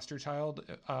our foster child.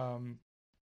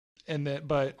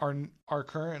 But our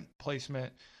current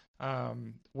placement,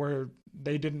 where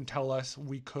they didn't tell us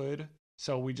we could,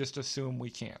 so we just assume we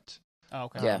can't. Oh,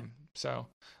 okay. Yeah. So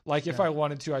like if I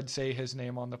wanted to, I'd say his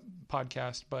name on the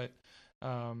podcast, but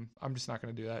I'm just not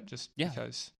going to do that just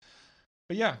because.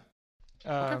 But yeah.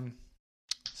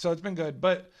 So it's been good,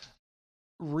 but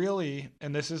really,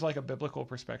 and this is like a biblical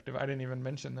perspective, I didn't even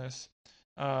mention this.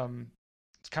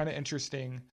 It's kind of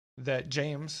interesting that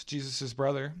James, Jesus's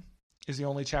brother, is the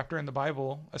only chapter in the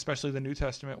Bible, especially the New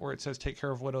Testament, where it says take care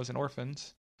of widows and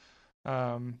orphans,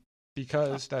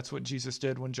 because that's what Jesus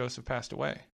did when Joseph passed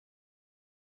away.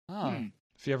 Oh.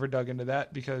 If you ever dug into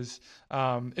that, because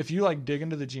if you like dig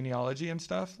into the genealogy and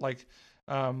stuff, like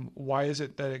why is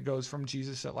it that it goes from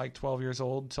Jesus at like 12 years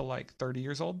old to like 30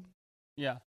 years old?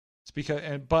 Yeah. It's because,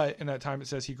 but in that time it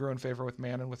says he grew in favor with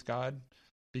man and with God,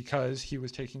 because he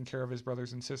was taking care of his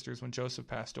brothers and sisters when Joseph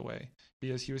passed away,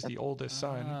 because he was the oldest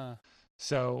son.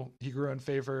 So he grew in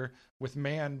favor with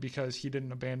man because he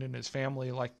didn't abandon his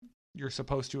family like you're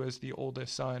supposed to as the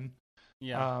oldest son.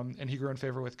 Yeah. And he grew in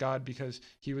favor with God because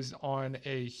he was on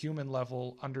a human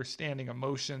level understanding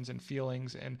emotions and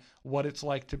feelings and what it's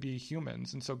like to be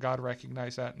humans. And so God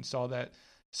recognized that and saw that,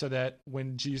 so that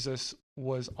when Jesus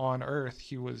was on earth,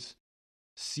 he was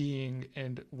seeing,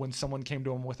 and when someone came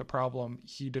to him with a problem,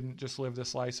 he didn't just live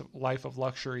this life of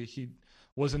luxury. He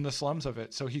was in the slums of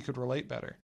it, so he could relate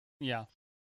better. Yeah.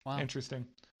 Wow. Interesting.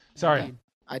 Sorry.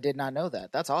 I did not know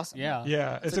that. That's awesome. Yeah.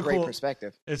 Yeah. It's a great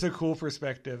perspective. It's a cool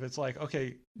perspective. It's like,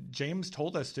 okay, James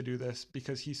told us to do this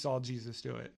because he saw Jesus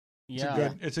do it.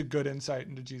 Yeah. It's a good insight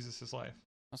into Jesus's life.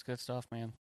 That's good stuff,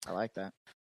 man. I like that.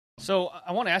 So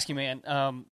I want to ask you, man,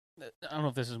 I don't know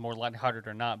if this is more lighthearted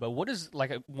or not, but what is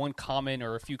like one common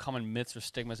or a few common myths or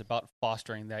stigmas about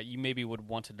fostering that you maybe would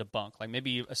want to debunk? Like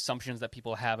maybe assumptions that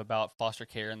people have about foster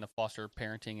care and the foster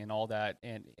parenting and all that.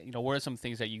 And, you know, what are some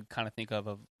things that you kind of think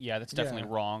of, that's definitely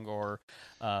wrong, or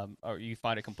you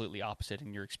find it completely opposite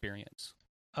in your experience?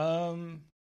 I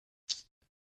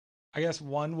guess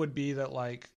one would be that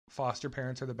like foster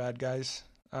parents are the bad guys.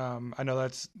 I know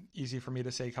that's easy for me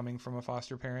to say coming from a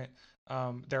foster parent.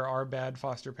 There are bad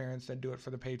foster parents that do it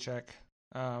for the paycheck,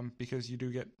 because you do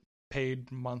get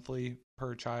paid monthly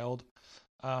per child.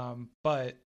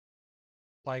 But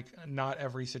like not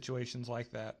every situation's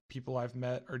like that. People I've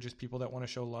met are just people that want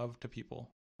to show love to people.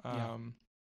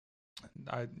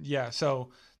 So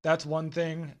that's one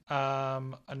thing.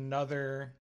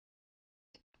 Another,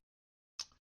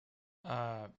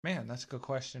 man, that's a good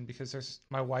question, because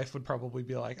my wife would probably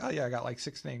be like, oh yeah, I got like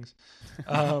 6 things.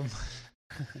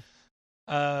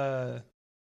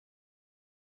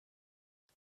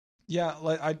 Yeah,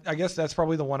 like I guess that's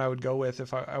probably the one I would go with.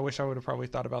 If I wish I would have probably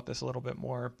thought about this a little bit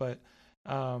more, but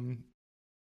I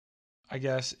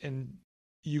guess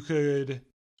you could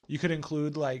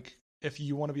include like if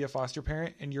you want to be a foster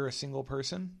parent and you're a single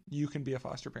person, you can be a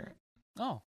foster parent.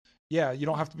 Oh, yeah, you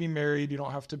don't have to be married. You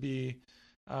don't have to be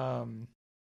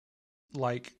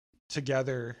like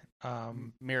together.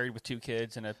 Married with 2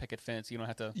 kids and a picket fence. You don't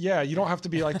have to. Yeah, you don't have to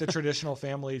be like the traditional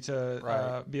family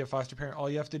to be a foster parent. All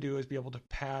you have to do is be able to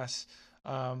pass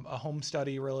a home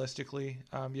study realistically.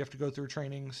 You have to go through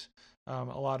trainings, a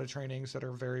lot of trainings that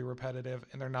are very repetitive,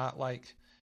 and they're not like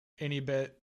any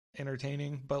bit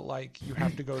entertaining, but like you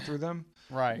have to go through them.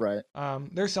 Right.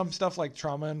 There's some stuff like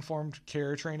trauma-informed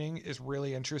care training is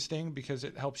really interesting because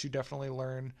it helps you definitely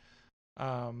learn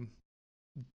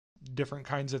different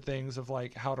kinds of things of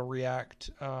like how to react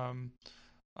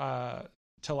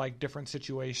to like different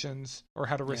situations, or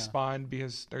how to respond,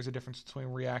 because there's a difference between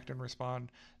react and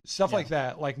respond, stuff like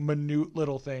that, like minute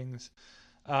little things.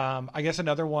 I guess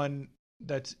another one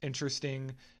that's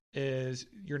interesting is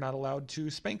you're not allowed to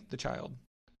spank the child.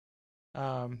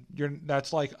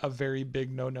 That's like a very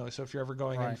big no. So if you're ever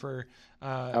going in for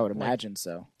I would imagine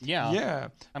so.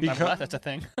 I'm glad that's a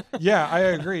thing. Yeah, I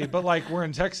agree, but like we're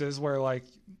in Texas where like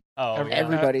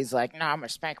everybody's like, no, I'm gonna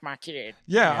spank my kid.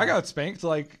 I got spanked.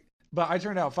 Like But I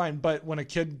turned out fine. But when a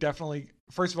kid definitely,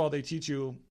 first of all, they teach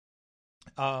you,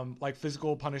 like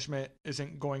physical punishment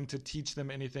isn't going to teach them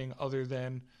anything other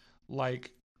than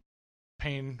like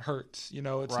pain hurts. You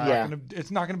know, it's Right.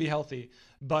 not gonna be healthy.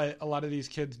 But a lot of these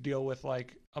kids deal with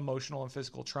like emotional and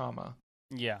physical trauma.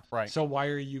 Yeah, right. So why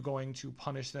are you going to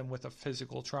punish them with a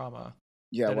physical trauma?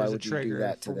 Yeah, That why is a would you do trigger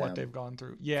that for to what them? they've gone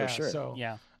through. Yeah, sure. so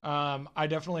Yeah. I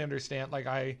definitely understand. Like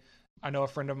I know a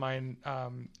friend of mine,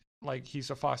 like he's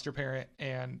a foster parent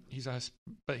and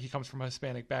but he comes from a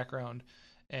Hispanic background,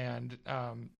 and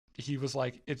he was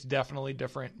like, it's definitely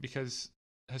different because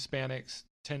Hispanics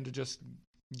tend to just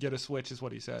get a switch, is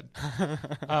what he said.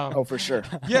 Oh, for sure.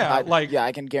 Yeah,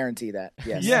 I can guarantee that.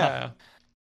 Yes. Yeah,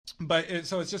 but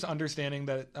so it's just understanding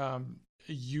that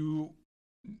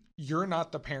you're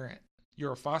not the parent.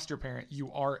 You're a foster parent.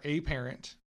 You are a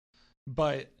parent,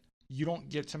 but you don't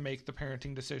get to make the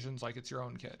parenting decisions like it's your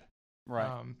own kid.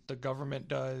 Right. The government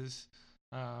does,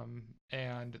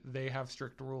 and they have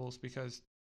strict rules because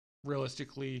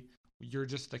realistically, you're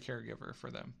just the caregiver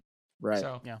for them. Right.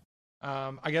 So, Yeah.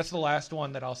 I guess the last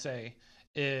one that I'll say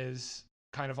is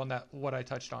kind of on that, what I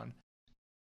touched on.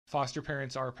 Foster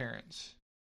parents are parents.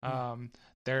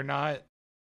 They're not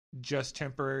just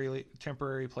temporary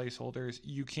placeholders.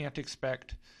 You can't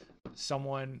expect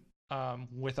someone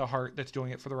with a heart that's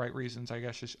doing it for the right reasons. I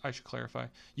guess I should clarify.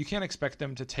 You can't expect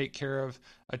them to take care of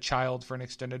a child for an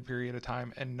extended period of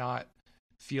time and not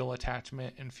feel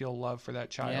attachment and feel love for that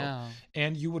child. Yeah.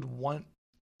 And you would want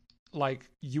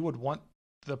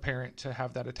the parent to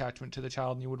have that attachment to the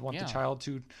child, and you would want the child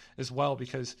to as well,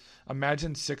 because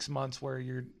imagine 6 months where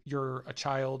you're a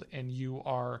child and you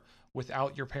are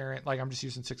without your parent. Like, I'm just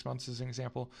using 6 months as an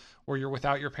example, where you're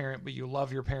without your parent, but you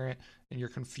love your parent and you're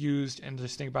confused, and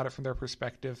just think about it from their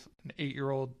perspective. An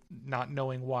 8-year-old not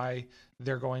knowing why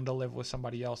they're going to live with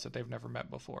somebody else that they've never met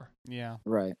before. Yeah.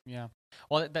 Right. Yeah.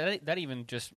 Well, that even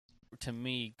just, to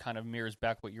me, kind of mirrors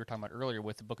back what you were talking about earlier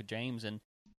with the Book of James, and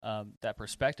that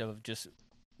perspective of just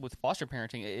with foster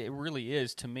parenting. It really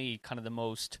is, to me, kind of the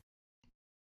most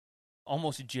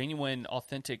almost genuine,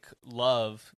 authentic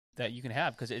love that you can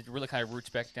have, because it really kind of roots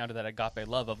back down to that agape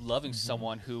love of loving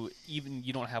someone who even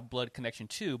you don't have blood connection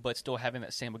to, but still having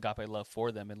that same agape love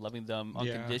for them and loving them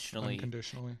unconditionally.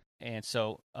 And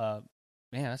so, man,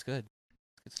 that's good.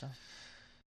 That's good stuff.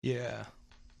 Yeah.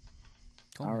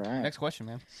 Cool. All right. Next question,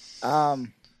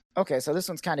 man. Okay, so this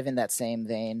one's kind of in that same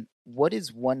vein. What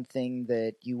is one thing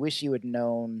that you wish you had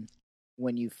known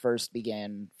when you first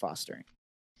began fostering?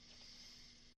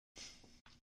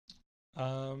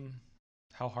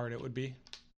 How hard it would be.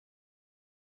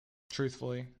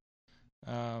 Truthfully.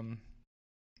 I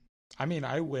mean,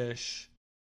 I wish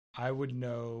I would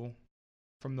know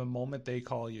from the moment they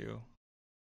call you,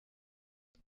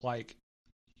 like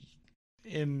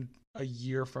in a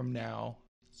year from now,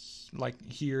 like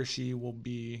he or she will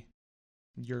be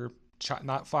your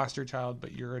not foster child,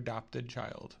 but your adopted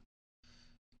child.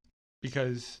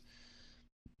 Because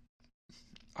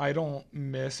I don't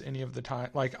miss any of the time.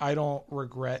 Like, I don't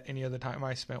regret any of the time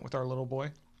I spent with our little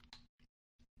boy.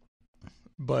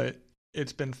 But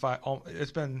it's been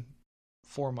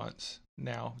 4 months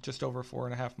now, just over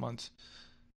 4.5 months.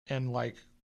 And like,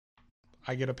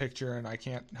 I get a picture and I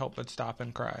can't help but stop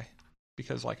and cry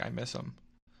because like I miss him.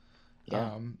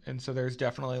 Yeah. And so there's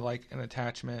definitely like an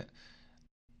attachment.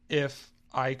 If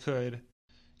I could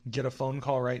get a phone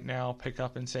call right now, pick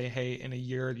up and say, hey, in a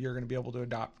year, you're going to be able to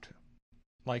adopt.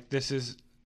 Like, this is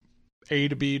A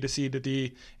to B to C to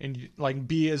D. And like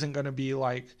B isn't going to be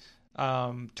like,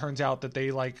 turns out that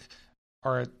they like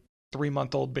are a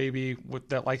 3-month-old baby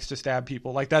that likes to stab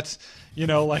people. Like, that's,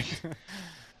 like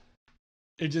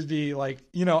it'd just be like,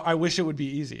 I wish it would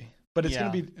be easy, but it's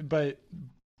going to be,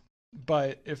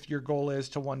 but if your goal is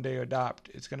to one day adopt,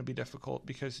 it's going to be difficult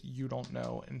because you don't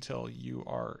know until you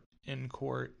are in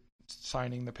court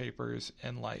signing the papers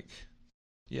and like,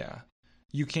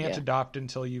 you can't adopt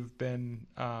until you've been,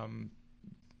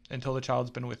 until the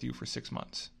child's been with you for 6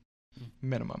 months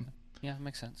minimum. Yeah,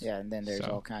 makes sense. Yeah, and then there's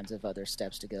all kinds of other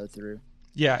steps to go through.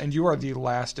 Yeah, and you are the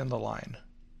last in the line.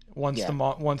 Once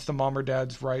the mom or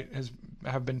dad's right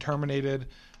have been terminated,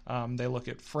 they look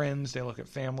at friends, they look at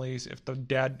families. If the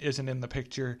dad isn't in the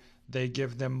picture, they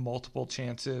give them multiple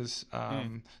chances.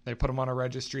 They put them on a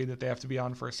registry that they have to be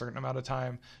on for a certain amount of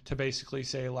time to basically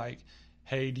say like,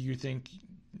 hey, do you think,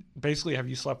 basically, have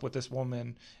you slept with this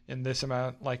woman in this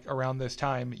amount, like around this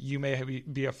time? You may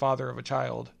be a father of a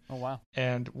child. Oh, wow.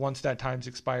 And once that time's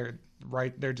expired,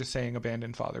 right, they're just saying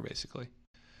abandoned father, basically.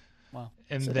 Wow.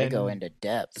 And so then they go into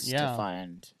depths to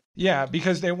find. Yeah,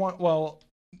 because they want,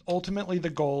 ultimately the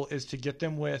goal is to get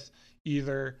them with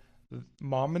either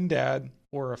mom and dad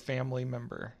or a family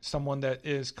member, someone that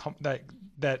is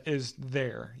that is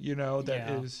there, that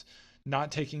is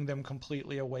not taking them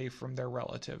completely away from their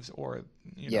relatives or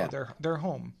their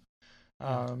home.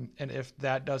 And if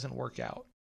that doesn't work out.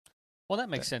 Well, that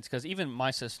makes sense, because even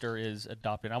my sister is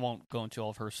adopted. I won't go into all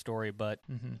of her story, but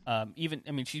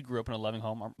she grew up in a loving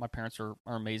home. My parents are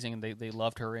amazing, and they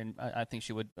loved her, and I think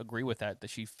she would agree with that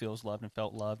she feels loved and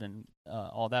felt loved and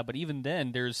all that. But even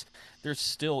then, there's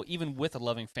still, even with a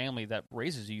loving family that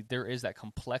raises you, there is that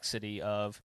complexity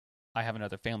of, I have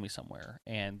another family somewhere,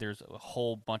 and there's a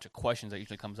whole bunch of questions that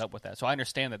usually comes up with that. So I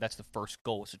understand that that's the first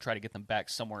goal, is to try to get them back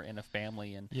somewhere in a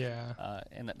family, and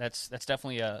and that's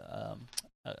definitely a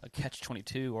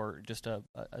catch-22, or just a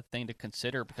thing to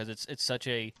consider, because it's such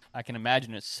a, I can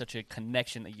imagine it's such a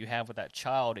connection that you have with that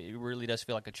child. It really does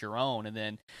feel like it's your own,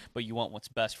 but you want what's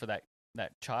best for that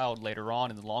child later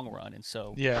on in the long run, and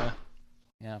so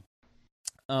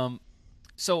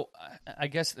So I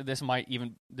guess I might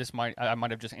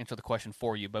have just answered the question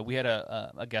for you, but we had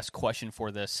a guest question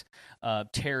for this.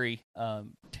 Terry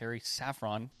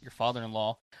Saffron, your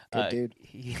father-in-law, good dude.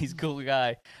 He's a cool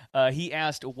guy. He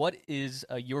asked, "What is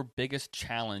your biggest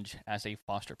challenge as a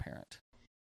foster parent?"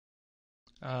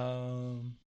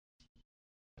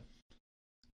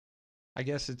 I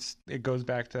guess it goes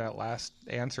back to that last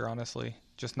answer, honestly,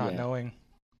 just not knowing.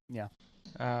 Yeah.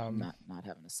 Not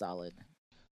having a solid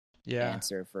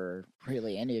answer for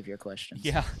really any of your questions.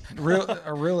 Yeah.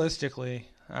 Realistically,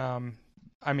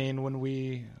 when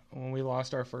we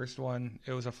lost our first one,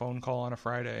 it was a phone call on a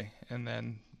Friday, and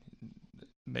then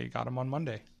they got him on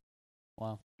Monday.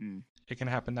 Wow. It can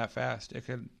happen that fast. It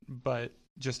could, but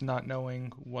just not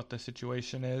knowing what the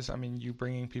situation is. You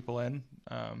bringing people in.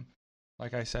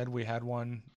 Like I said, we had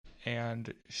one,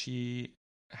 and she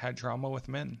had trauma with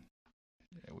men.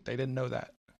 They didn't know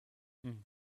that.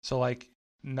 So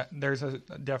there's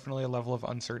definitely a level of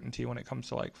uncertainty when it comes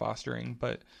to fostering,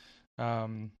 but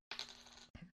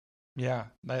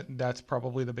that's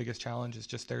probably the biggest challenge, is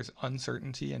just there's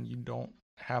uncertainty and you don't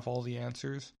have all the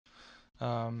answers,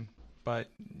 but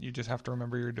you just have to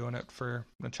remember you're doing it for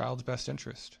the child's best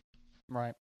interest.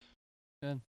 Right.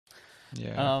 Good.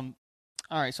 Yeah.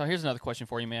 All right, so here's another question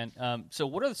for you, man. So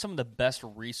what are some of the best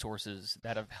resources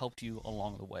that have helped you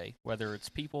along the way? Whether it's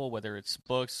people, whether it's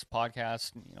books,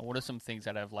 podcasts, what are some things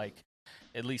that have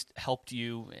at least helped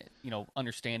you,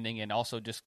 understanding, and also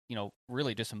just,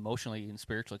 really just emotionally and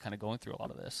spiritually kind of going through a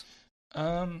lot of this?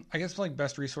 I guess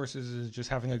best resources is just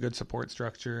having a good support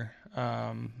structure.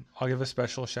 I'll give a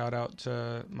special shout out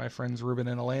to my friends Ruben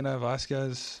and Elena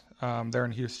Vasquez. They're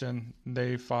in Houston.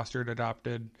 They fostered,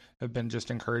 adopted, have been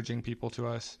just encouraging people to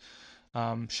us.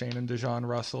 Shane and Dejan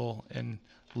Russell in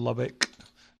Lubbock.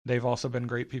 They've also been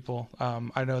great people.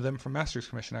 I know them from Master's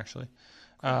Commission, actually.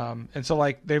 And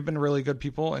so they've been really good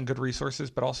people and good resources,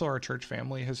 but also our church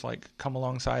family has come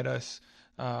alongside us.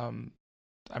 Our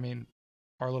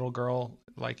little girl,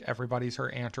 everybody's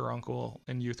her aunt or uncle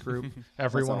in youth group.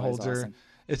 Everyone holds her.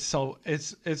 Awesome.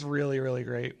 It's really, really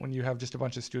great when you have just a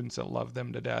bunch of students that love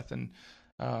them to death and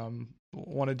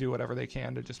want to do whatever they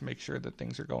can to just make sure that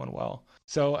things are going well.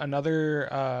 So another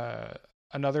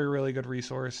really good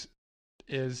resource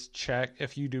is check,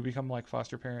 if you do become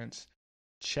foster parents,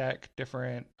 check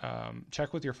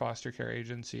with your foster care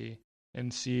agency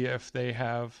and see if they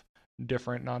have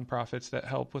different nonprofits that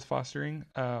help with fostering,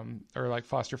 or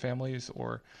foster families,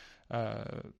 or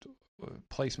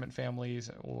placement families,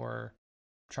 or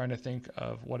trying to think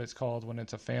of what it's called when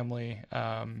it's a family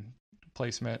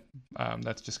placement.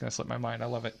 That's just going to slip my mind. I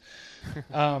love it.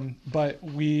 But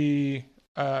we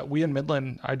in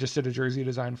Midland, I just did a jersey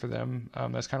design for them.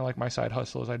 That's kind of my side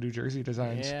hustle, is I do jersey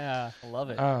designs. Yeah, I love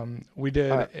it. We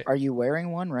did. Are you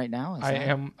wearing one right now?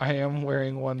 I am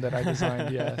wearing one that I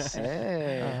designed. Yes.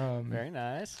 Hey. Very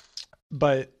nice.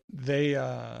 But they,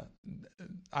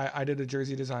 I did a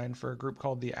jersey design for a group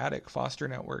called the Attic Foster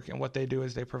Network, and what they do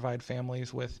is they provide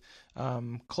families with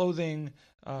clothing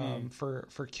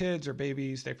for kids or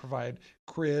babies. They provide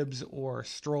cribs or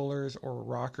strollers or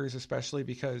rockers, especially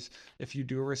because if you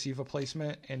do receive a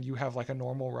placement and you have a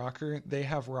normal rocker, they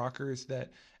have rockers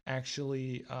that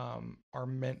actually are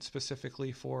meant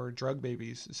specifically for drug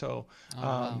babies. So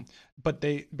wow. But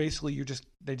they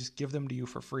just give them to you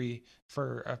for free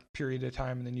for a period of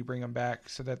time, and then you bring them back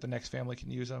so that the next family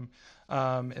can use them.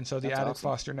 And so the That's Attic awesome.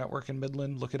 Foster Network in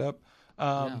Midland, look it up.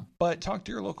 But talk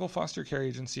to your local foster care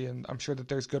agency, and I'm sure that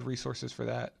there's good resources for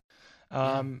that.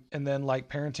 And then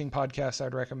parenting podcasts,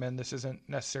 I'd recommend. This isn't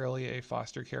necessarily a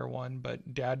foster care one,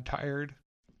 but Dad Tired.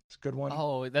 It's a good one.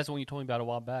 Oh, that's the one you told me about a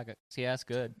while back. See, that's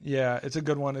good. Yeah, it's a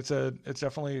good one. It's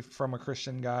definitely from a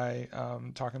Christian guy,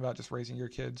 talking about just raising your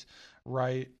kids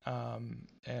right.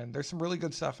 And there's some really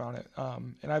good stuff on it.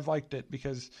 And I've liked it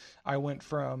because I went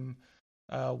from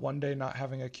one day not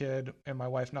having a kid and my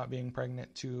wife not being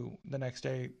pregnant to the next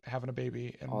day having a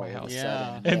baby in my house.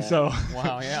 Yeah. And so,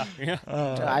 Wow. Yeah. Yeah.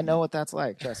 I know what that's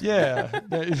like. Trust me. yeah.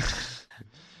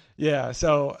 Yeah,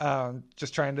 so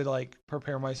just trying to like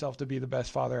prepare myself to be the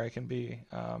best father I can be.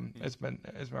 It's been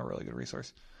a really good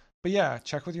resource. But yeah,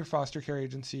 check with your foster care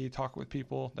agency, talk with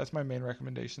people. That's my main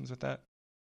recommendations with that.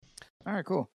 All right,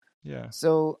 cool. Yeah.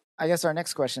 So I guess our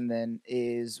next question then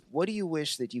is, what do you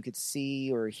wish that you could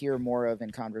see or hear more of in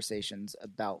conversations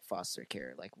about foster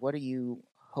care? Like, what do you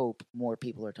hope more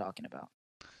people are talking about?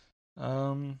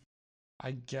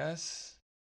 I guess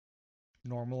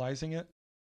normalizing it.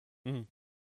 Mm-hmm.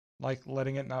 Like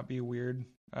letting it not be weird,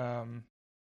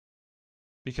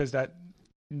 because that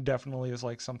definitely is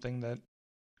like something that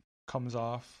comes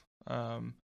off.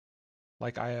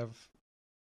 Like I have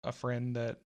a friend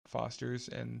that fosters,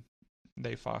 and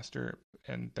they foster,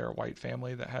 and they're a white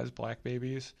family that has black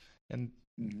babies, and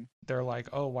they're like,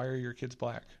 "Oh, why are your kids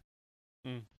black?"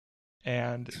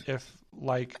 And if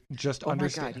like just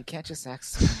understand, my God, you can't just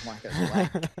ask someone why they're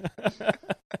black.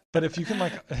 But if you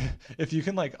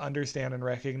can like understand and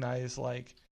recognize,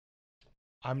 like,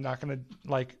 I'm not going to,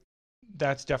 like,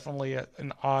 that's definitely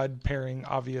an odd pairing,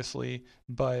 obviously,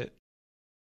 but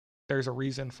there's a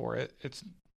reason for it. It's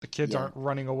the kids aren't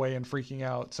running away and freaking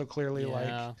out. So clearly,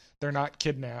 like, they're not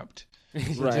kidnapped.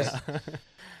 So Right. just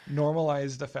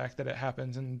normalize the fact that it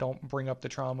happens and don't bring up the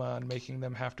trauma and making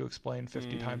them have to explain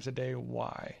 50 times a day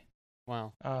why.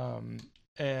 Wow.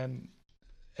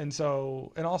 And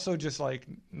so, and also just like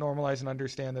normalize and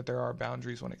understand that there are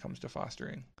boundaries when it comes to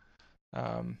fostering.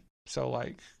 So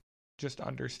like just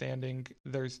understanding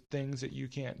there's things that you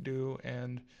can't do,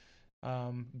 and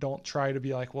don't try to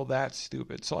be like, well, that's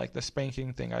stupid. So like the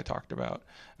spanking thing I talked about,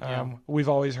 we've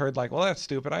always heard like, well, that's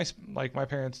stupid. Like my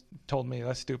parents told me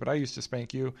that's stupid. I used to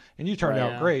spank you and you turned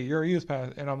out great. You're a youth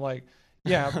pastor. And I'm like,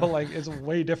 yeah, but like it's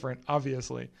way different,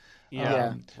 obviously.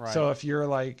 Right. So if you're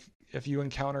like, if you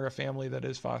encounter a family that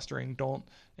is fostering,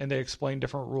 and they explain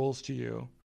different rules to you,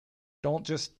 don't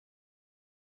just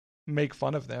make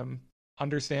fun of them.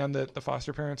 Understand that the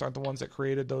foster parents aren't the ones that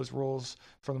created those rules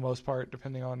for the most part,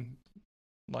 depending on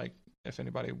like if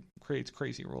anybody creates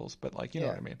crazy rules, but like, you know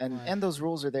what I mean? And those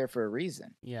rules are there for a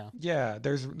reason. Yeah. Yeah.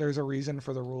 There's a reason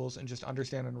for the rules, and just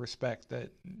understand and respect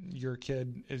that your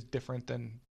kid is different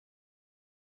than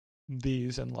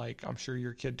these, and like I'm sure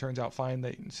your kid turns out fine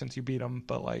since you beat them,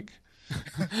 but like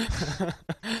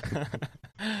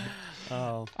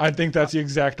I think that's the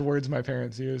exact words my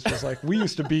parents used, was like, we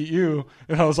used to beat you,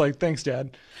 and I was like, thanks,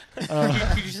 Dad.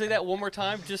 Could you say that one more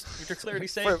time, just for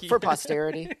clarity's sake? For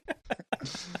posterity.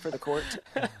 For the court.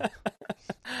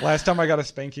 Last time I got a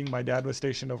spanking, my dad was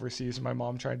stationed overseas, and my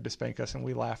mom tried to spank us, and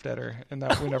we laughed at her, and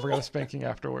we never got a spanking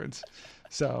afterwards.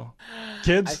 So,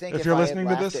 kids, if you're listening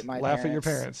to this, laugh at your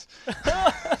parents.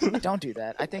 Don't do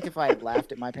that. I think if I had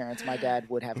laughed at my parents, my dad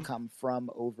would have come from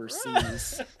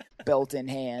overseas, belt in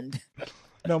hand.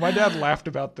 No, my dad laughed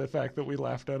about the fact that we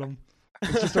laughed at him.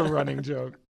 It's just a running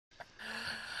joke.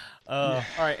 All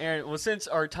right, Aaron. Well, since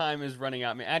our time is running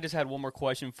out, man, I just had one more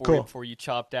question for you before you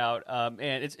chopped out.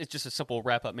 And it's just a simple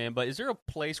wrap up, man. But is there a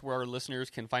place where our listeners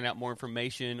can find out more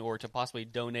information or to possibly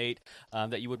donate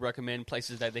that you would recommend,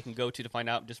 places that they can go to find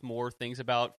out just more things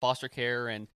about foster care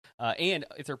and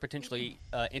if they're potentially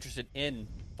interested in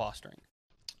fostering?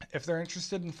 If they're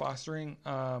interested in fostering,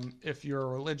 if you're a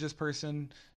religious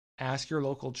person, ask your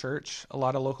local church. A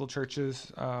lot of local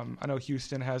churches, I know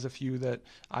Houston has a few that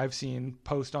I've seen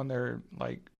post on their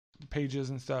like pages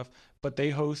and stuff, but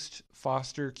they host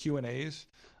foster Q&As.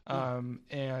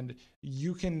 And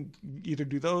you can either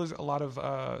do those. A lot of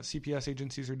CPS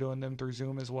agencies are doing them through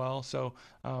Zoom as well, so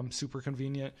super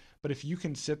convenient. But if you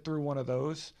can sit through one of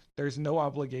those, there's no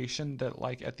obligation that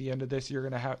like at the end of this you're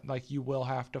gonna have like you will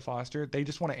have to foster. They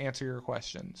just want to answer your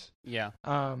questions. Yeah.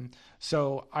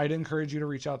 So I'd encourage you to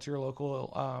reach out to your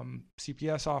local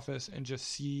CPS office and just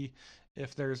see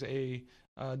if there's a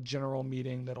general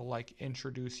meeting that'll like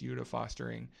introduce you to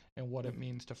fostering and what it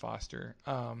means to foster.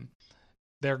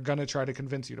 They're going to try to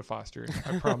convince you to foster.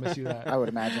 I promise you that. I would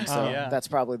imagine so. That's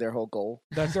probably their whole goal.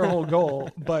 That's their whole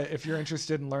goal. But if you're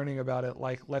interested in learning about it,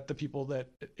 like let the people that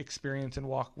experience and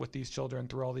walk with these children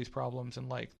through all these problems and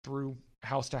like through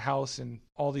house to house and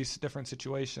all these different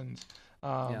situations,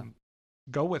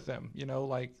 go with them, you know,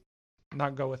 like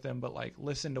not go with them, but like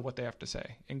listen to what they have to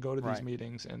say and go to these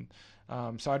meetings.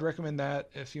 And so I'd recommend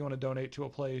that if you want to donate to a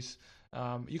place.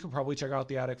 You can probably check out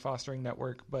the Addict Fostering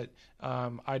Network, but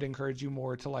I'd encourage you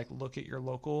more to like look at your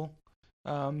local.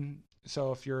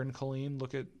 So if you're in Killeen,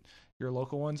 look at your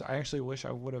local ones. I actually wish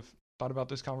I would have thought about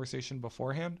this conversation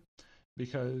beforehand,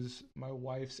 because my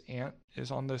wife's aunt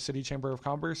is on the City Chamber of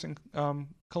Commerce in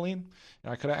Killeen,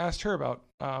 and I could have asked her about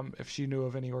if she knew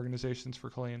of any organizations for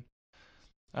Killeen.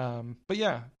 But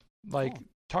yeah, like Cool.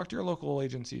 talk to your local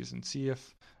agencies and see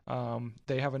if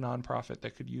they have a nonprofit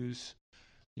that could use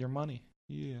your money.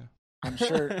 Yeah. I'm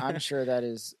sure that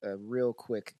is a real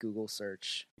quick Google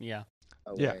search Yeah.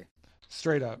 away. Yeah.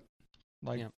 Straight up.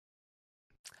 Like, Yeah.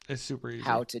 it's super easy.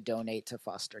 How to donate to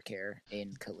foster care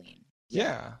in Killeen.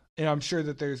 Yeah. And I'm sure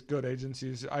that there's good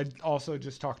agencies. I'd also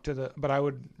just talk to but I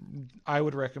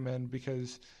would recommend,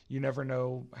 because you never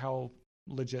know how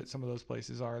legit some of those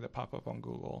places are that pop up on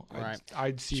Google. Right.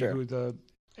 I'd see Sure. who the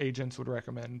agents would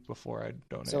recommend before I'd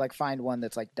donate. So like find one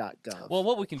that's like .gov. Well,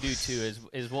 what we can do too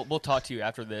is we'll talk to you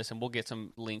after this, and we'll get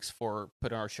some links for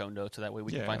put on our show notes, so that way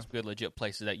we can find some good legit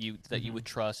places that you would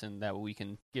trust, and that we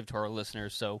can give to our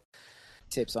listeners. So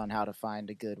tips on how to find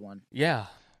a good one. yeah,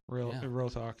 real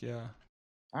talk. Yeah.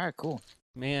 All right, cool.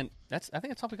 man, I think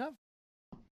that's all we got.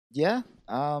 Yeah.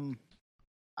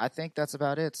 I think that's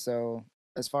about it. So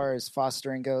as far as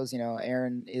fostering goes,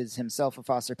 Aaron is himself a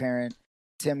foster parent.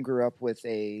 Tim grew up with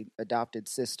a adopted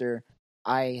sister.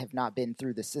 I have not been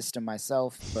through the system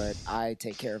myself, but I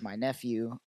take care of my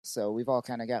nephew. So we've all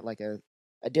kind of got like a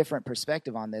different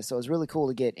perspective on this. So it was really cool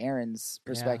to get Aaron's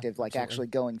perspective, like absolutely. actually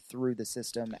going through the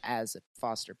system as a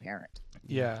foster parent.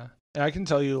 Yeah. And I can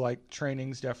tell you, like,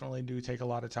 trainings definitely do take a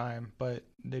lot of time, but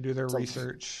they do their It's a-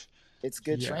 research. It's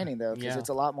good Yeah. training though, because Yeah. it's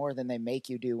a lot more than they make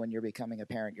you do when you're becoming a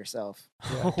parent yourself.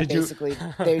 Yeah. Did you? Basically,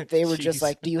 they were just Jeez.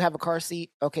 like, "Do you have a car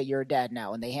seat? Okay, you're a dad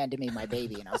now." And they handed me my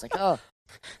baby, and I was like, "Oh."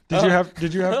 Did you have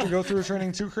to go through a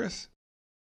training too, Chris?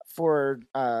 For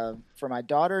my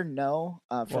daughter, no.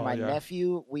 For Well, my yeah.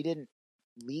 nephew, we didn't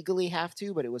legally have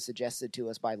to, but it was suggested to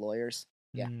us by lawyers.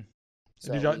 Yeah. Mm.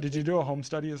 So Did you do a home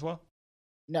study as well?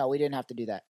 No, we didn't have to do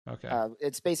that. Okay.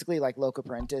 It's basically like local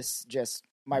apprentice. Just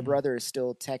my Mhm. brother is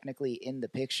still technically in the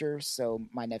picture, so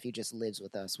my nephew just lives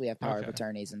with us. We have power of Okay.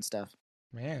 attorneys and stuff.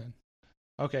 Man.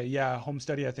 Okay, yeah, home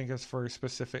study I think is for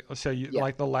specific. So you Yeah.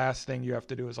 like the last thing you have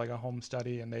to do is like a home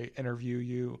study, and they interview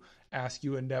you, ask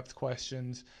you in-depth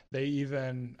questions. They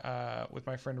even with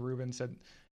my friend Ruben said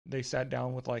they sat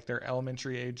down with like their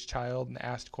elementary age child and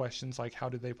asked questions like how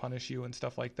did they punish you and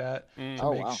stuff like that to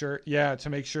Oh, make wow. sure to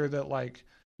make sure that like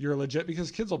you're legit,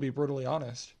 because kids will be brutally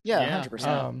honest. Yeah, Yeah.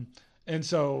 100%. And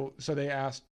so they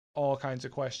asked all kinds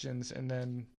of questions, and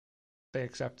then they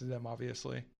accepted them,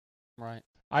 obviously. Right.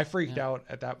 I freaked Yeah. out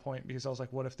at that point because I was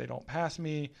like, what if they don't pass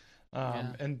me?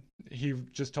 Yeah. And he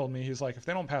just told me, he's like, if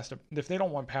they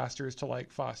don't want pastors to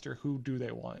like foster, who do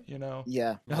they want? You know?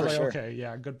 Yeah, And I for was like, sure. okay,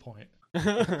 yeah, good point.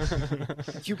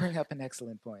 You bring up an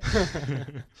excellent point.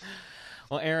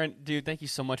 Well, Aaron, dude, thank you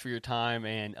so much for your time,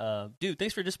 and dude,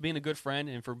 thanks for just being a good friend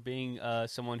and for being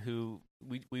someone who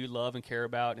we love and care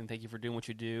about, and thank you for doing what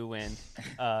you do. And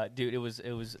dude, it was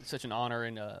such an honor,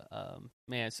 and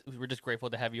man, we're just grateful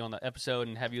to have you on the episode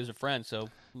and have you as a friend. So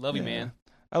love you, Yeah. man.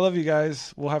 I love you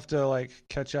guys. We'll have to like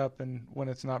catch up and when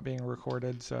it's not being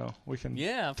recorded, so we can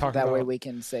Yeah. talk That about way we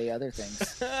can say other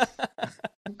things.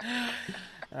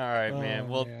 All right, man.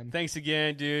 Oh, Well, man. thanks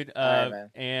again, dude. All right,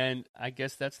 man. And I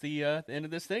guess that's the end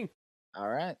of this thing. All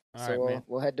right. All So right, man.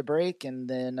 we'll head to break, and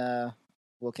then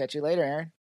we'll catch you later,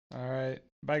 Aaron. All right.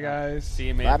 Bye guys. See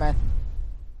you, man. Bye, man.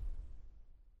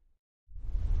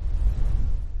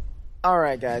 All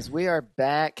right, guys, we are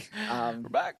back. We're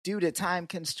back. Due to time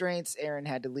constraints, Aaron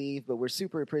had to leave, but we're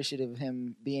super appreciative of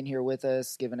him being here with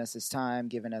us, giving us his time,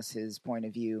 giving us his point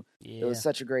of view. Yeah. It was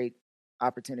such a great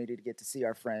opportunity to get to see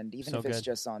our friend, even So if it's good.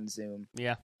 just on Zoom.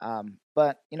 Yeah.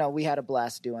 But, we had a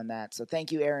blast doing that. So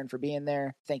thank you, Aaron, for being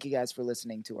there. Thank you guys for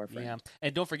listening to our friend. Yeah,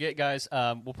 and don't forget, guys.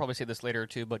 We'll probably say this later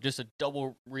too, but just to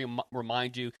double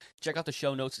remind you, check out the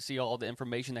show notes to see all the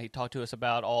information that he talked to us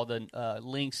about, all the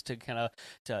links to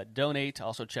to donate.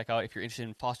 Also, check out if you're interested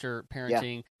in foster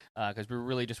parenting, because we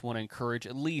really just want to encourage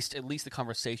at least the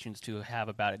conversations to have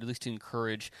about it. At least to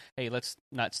encourage, hey, let's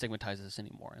not stigmatize this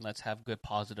anymore, and let's have good,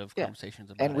 positive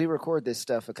conversations about And it. we record this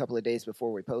stuff a couple of days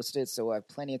before we post it, so I have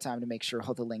plenty of time to make sure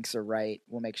all the links are right.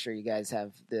 We'll make sure you guys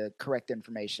have the correct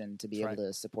information to be That's able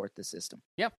to support the system.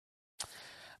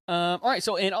 All right.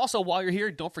 So, and also while you're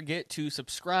here, don't forget to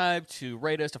subscribe, to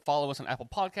rate us, to follow us on Apple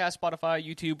Podcasts, Spotify,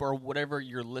 YouTube, or whatever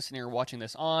you're listening or watching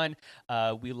this on.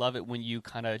 We love it when you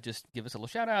kind of just give us a little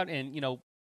shout out and,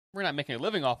 we're not making a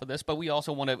living off of this, but we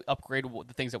also want to upgrade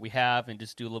the things that we have and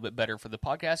just do a little bit better for the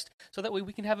podcast, so that way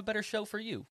we can have a better show for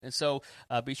you. And so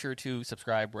be sure to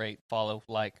subscribe, rate, follow,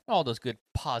 like, all those good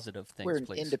positive things, We're an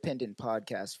please. independent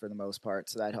podcast for the most part,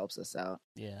 so that helps us out.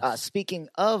 Yeah. Speaking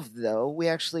of, though, we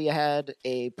actually had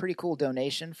a pretty cool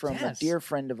donation from a dear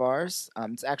friend of ours.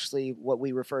 It's actually what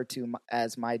we refer to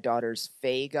as my daughter's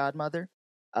Fae godmother,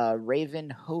 Raven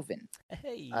Hoven.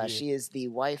 Hey. She is the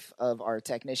wife of our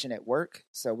technician at work,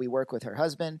 so we work with her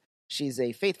husband. She's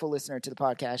a faithful listener to the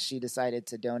podcast. She decided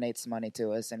to donate some money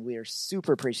to us, and we are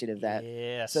super appreciative of that.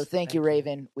 Yes. So thank you,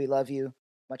 Raven. We love you.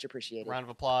 Much appreciated. Round of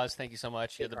applause. Thank you so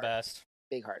much. You're the best.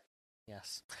 Big heart.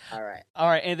 Yes. All right. All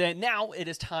right. And then now it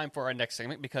is time for our next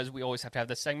segment, because we always have to have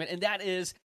this segment, and that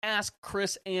is Ask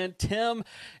Chris and Tim.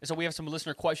 And so we have some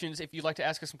listener questions. If you'd like to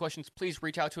ask us some questions, please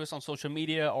reach out to us on social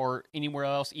media or anywhere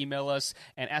else. Email us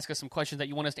and ask us some questions that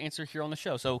you want us to answer here on the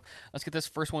show. So let's get this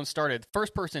first one started.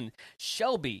 First person,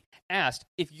 Shelby, asked,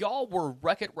 if y'all were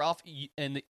Wreck-It Ralph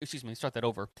start that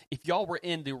over. If y'all were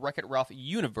in the Wreck-It Ralph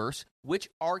universe, which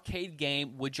arcade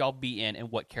game would y'all be in, and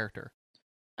what character?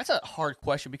 That's a hard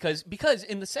question, because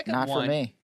in the second Not one, for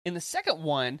me. in the second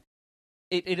one,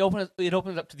 it opens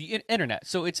up to the internet,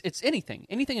 so it's anything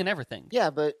and everything. Yeah,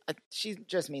 but she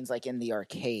just means like in the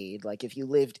arcade. Like if you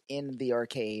lived in the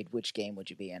arcade, which game would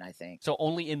you be in? I think So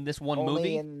only in this one only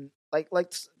movie. in like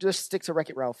just stick to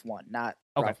Wreck-It Ralph 1, not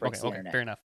Ralph Breaks the Internet. Fair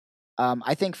enough.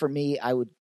 I think for me, I would,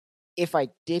 if I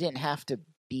didn't have to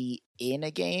be in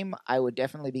a game, I would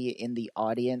definitely be in the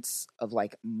audience of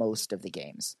like most of the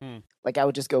games. Like I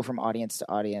would just go from audience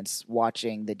to audience,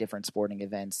 watching the different sporting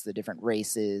events, the different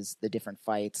races, the different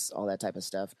fights, all that type of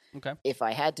stuff. Okay. If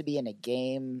I had to be in a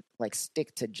game, like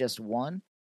stick to just one,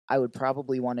 I would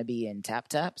probably want to be in Tap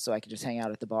Tap, so I could just hang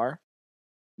out at the bar.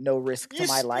 No risk to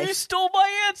my life. You stole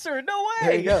my answer. No way.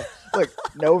 There you go. Look,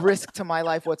 no risk to my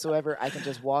life whatsoever. I can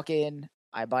just walk in,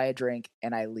 I buy a drink,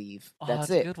 and I leave. That's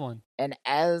it. A good one. And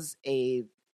as a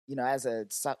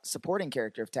supporting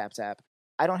character of Tap Tap,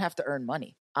 I don't have to earn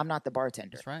money. I'm not the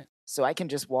bartender. That's right. So I can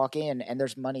just walk in, and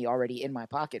there's money already in my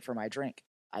pocket for my drink.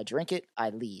 I drink it, I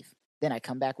leave. Then I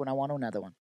come back when I want another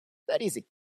one. That easy.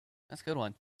 That's a good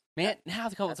one. Man, now I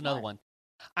have to come up with another one.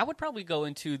 I would probably go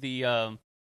into the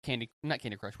not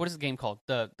Candy Crush. What is the game called?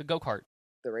 The go-kart.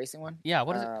 The racing one? Yeah,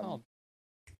 what is it called?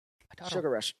 Sugar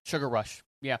Rush. Sugar Rush.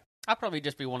 Yeah. I'll probably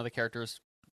just be one of the characters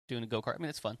doing a go-kart. I mean,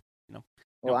 it's fun, you know.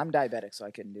 Well, I'm diabetic, so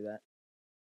I couldn't do that.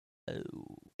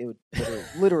 Oh. It would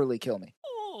literally kill me.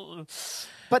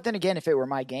 But then again, if it were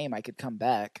my game, I could come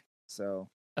back. So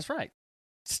That's right.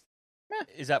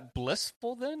 Is that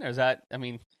blissful then? Or is that, I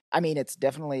mean, it's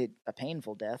definitely a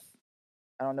painful death.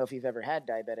 I don't know if you've ever had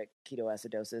diabetic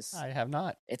ketoacidosis. I have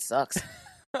not. It sucks.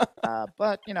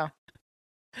 But,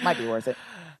 might be worth it.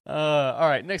 All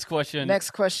right, next question.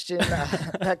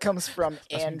 That comes from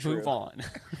Andrew. Let's move on.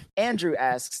 Andrew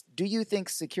asks, do you think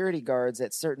security guards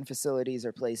at certain facilities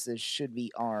or places should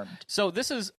be armed? So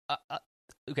this is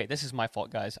okay. This is my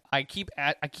fault, guys. I keep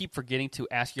forgetting to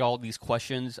ask y'all these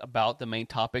questions about the main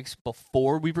topics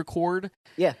before we record.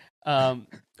 Yeah.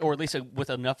 Or at least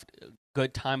with enough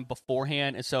good time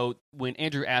beforehand. And so when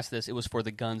Andrew asked this, it was for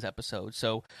the guns episode.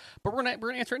 So, but we're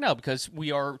gonna answer it now because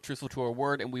we are truthful to our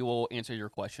word, and we will answer your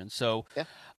questions. So,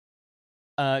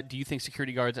 do you think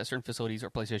security guards at certain facilities or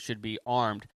places should be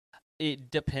armed?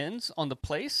 It depends on the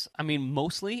place. I mean,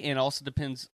 mostly, and it also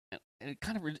depends. It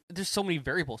kind of there's so many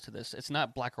variables to this. It's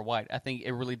not black or white. I think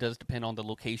it really does depend on the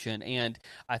location, and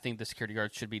I think the security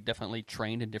guards should be definitely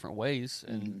trained in different ways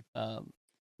and have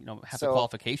the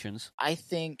qualifications. I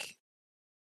think,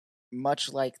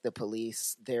 much like the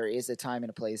police, there is a time and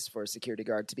a place for a security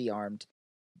guard to be armed,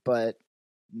 but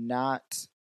not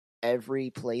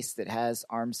every place that has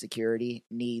armed security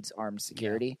needs armed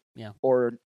security. Yeah.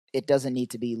 Or it doesn't need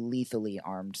to be lethally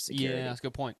armed security. Yeah, that's a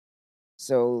good point.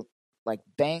 So, like,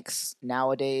 banks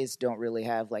nowadays don't really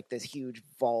have, like, this huge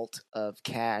vault of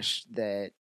cash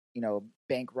that,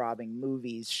 bank robbing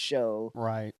movies show.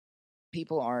 Right.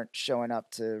 People aren't showing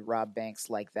up to rob banks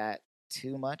like that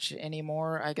too much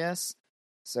anymore, I guess.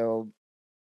 So,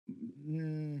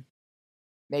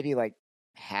 maybe, like,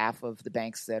 half of the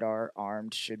banks that are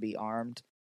armed should be armed,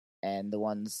 and the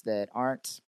ones that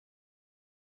aren't,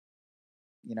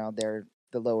 they're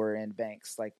the lower end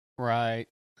banks, like. Right.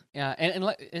 Yeah,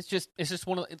 and it's just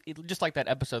one of just like that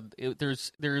episode.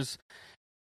 There's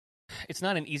it's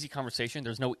not an easy conversation.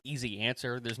 There's no easy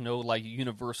answer. There's no like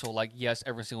universal like yes,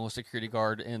 every single security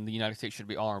guard in the United States should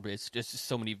be armed. It's just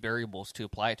so many variables to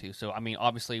apply it to. So I mean,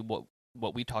 obviously, what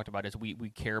we talked about is we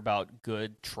care about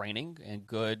good training and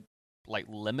good like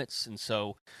limits, and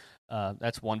so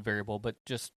that's one variable. But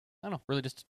just I don't know, really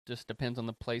just just depends on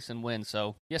the place and when.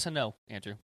 So yes and no,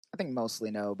 Andrew. I think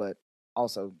mostly no, but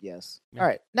also yes. Yeah. All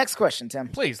right, next question, Tim.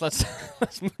 Please let's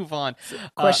move on.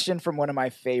 Question from one of my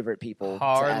favorite people to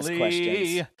ask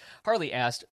questions. Harley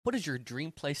asked, "What is your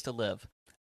dream place to live?"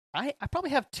 I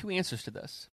probably have two answers to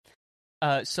this.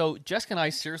 So Jessica and I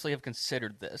seriously have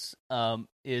considered this.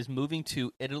 Is moving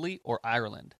to Italy or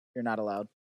Ireland? You're not allowed.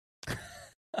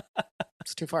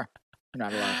 It's too far. You're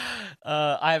not allowed.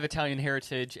 I have Italian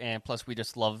heritage, and plus we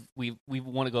just love we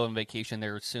want to go on vacation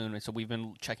there soon, and so we've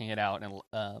been checking it out,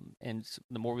 and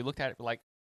the more we looked at it, we're like,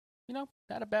 not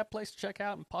a bad place to check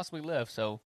out and possibly live.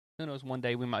 So who knows? One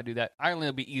day we might do that. Ireland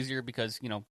will be easier because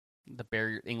the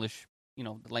barrier English,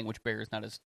 the language barrier is not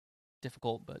as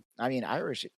difficult. But I mean,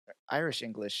 Irish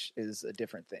English is a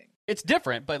different thing. It's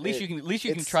different, but at least you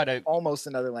can try to almost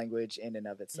another language in and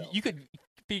of itself. You could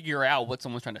figure out what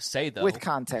someone's trying to say, though, with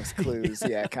context clues.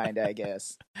 Yeah, kind of, I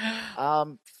guess.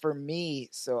 For me,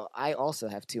 so I also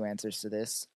have two answers to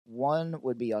this. One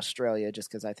would be Australia, just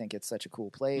because I think it's such a cool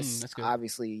place. That's good.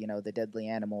 Obviously, the deadly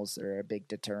animals are a big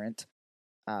deterrent.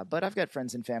 But I've got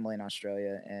friends and family in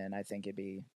Australia, and I think it'd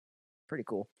be pretty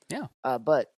cool. Yeah.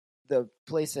 But the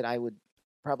place that I would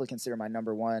probably consider my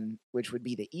number one, which would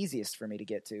be the easiest for me to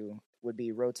get to, would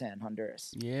be Roatan,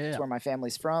 Honduras. Yeah. It's where my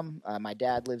family's from. My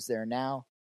dad lives there now.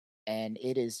 And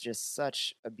it is just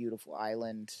such a beautiful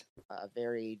island,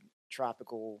 very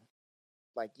tropical.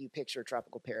 Like you picture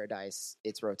tropical paradise,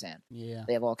 it's Roatan. Yeah.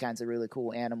 They have all kinds of really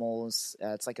cool animals.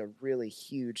 It's like a really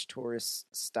huge tourist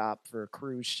stop for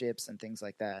cruise ships and things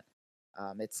like that.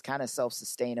 It's kind of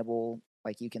self-sustainable.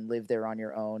 Like you can live there on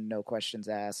your own, no questions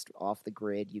asked, off the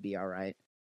grid. You'd be all right.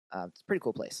 It's a pretty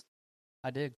cool place.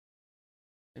 I dig.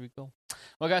 There we go.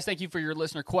 Well, guys, thank you for your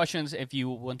listener questions. If you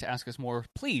want to ask us more,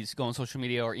 please go on social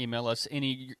media or email us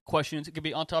any questions. It could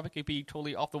be on topic. It could be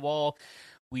totally off the wall.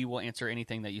 We will answer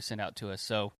anything that you send out to us.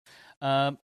 So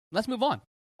let's move on.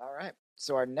 All right.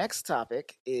 So our next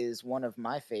topic is one of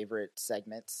my favorite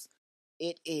segments.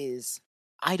 It is,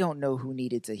 I don't know who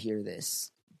needed to hear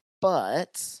this,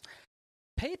 but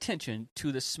pay attention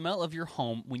to the smell of your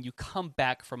home when you come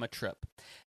back from a trip.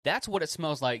 That's what it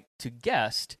smells like to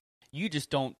guests. You just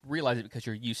don't realize it because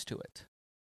you're used to it.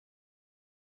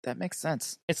 That makes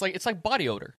sense. It's like body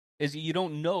odor. Is you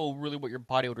don't know really what your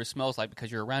body odor smells like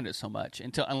because you're around it so much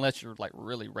unless you're like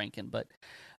really ranking. But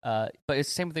it's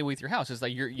the same thing with your house. It's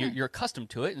like you're accustomed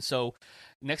to it, and so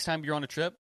next time you're on a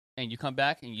trip and you come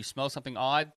back and you smell something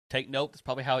odd, take note. That's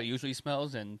probably how it usually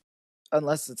smells. And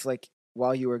unless it's like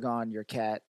while you were gone, your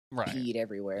cat right. peed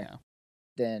everywhere,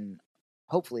 then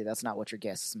hopefully that's not what your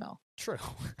guests smell. True.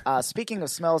 Speaking of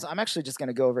smells, I'm actually just going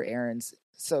to go over Aaron's.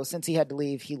 So since he had to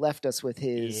leave, he left us with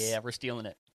his... Yeah, we're stealing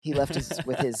it. He left us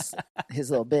with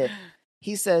his little bit.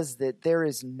 He says that there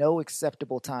is no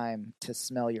acceptable time to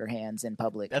smell your hands in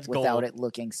public without it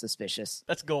looking suspicious.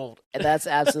 That's gold. And that's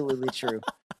absolutely true.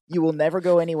 You will never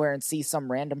go anywhere and see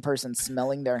some random person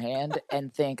smelling their hand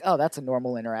and think, oh, that's a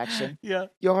normal interaction. Yeah.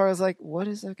 You're always like, what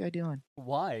is that guy doing?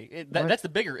 Why? That's the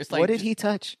bigger. It's like, what did he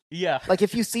touch? Yeah. Like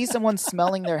if you see someone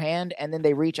smelling their hand and then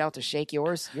they reach out to shake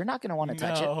yours, you're not going to want to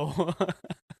touch it.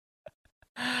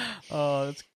 Oh,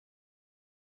 that's...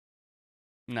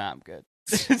 Nah, I'm good.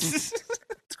 It's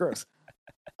gross.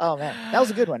 Oh, man. That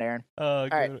was a good one, Aaron. All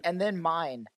Good. right. And then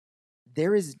mine.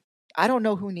 I don't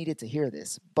know who needed to hear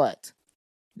this, but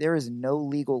there is no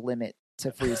legal limit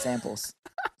to free samples.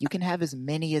 You can have as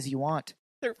many as you want.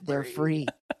 They're free.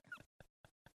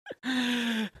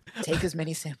 Take as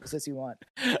many samples as you want.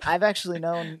 I've actually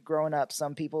known growing up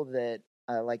some people that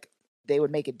they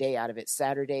would make a day out of it.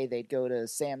 Saturday, they'd go to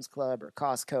Sam's Club or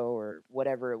Costco or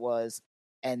whatever it was,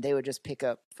 and they would just pick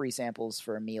up free samples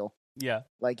for a meal. Yeah.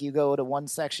 Like you go to one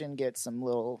section, get some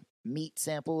little meat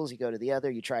samples. You go to the other,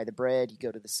 you try the bread. You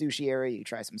go to the sushi area, you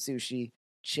try some sushi,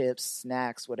 chips,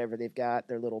 snacks, whatever they've got,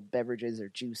 their little beverages or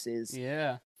juices.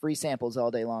 Yeah. Free samples all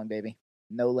day long, baby.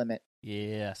 No limit.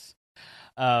 Yes.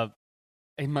 It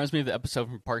reminds me of the episode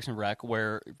from Parks and Rec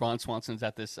where Ron Swanson's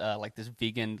at this this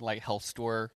vegan health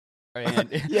store.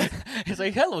 And Yeah. He's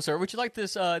like, "Hello, sir. Would you like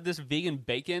this vegan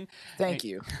bacon?" Thank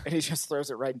you. And he just throws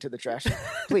it right into the trash.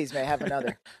 Please, may I have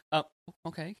another?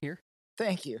 Okay, here.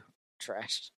 Thank you.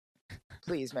 Trash.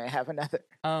 Please, may I have another?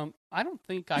 I don't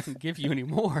think I can give you any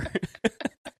more.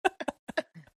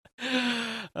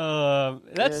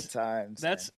 That's good times.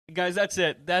 That's guys. That's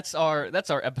it. That's our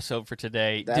episode for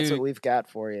today. That's Dude, what we've got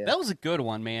for you. that was a good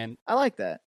one, man. I like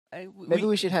that. Maybe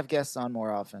we should have guests on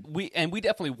more often. We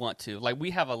definitely want to. Like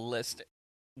we have a list.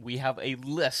 We have a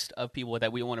list of people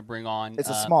that we want to bring on. It's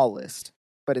a small list,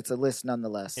 but it's a list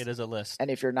nonetheless. It is a list. And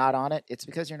if you're not on it, it's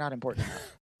because you're not important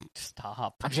enough.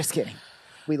 Stop. I'm just kidding.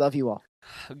 We love you all.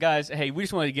 Guys, hey, we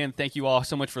just want to again thank you all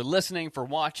so much for listening, for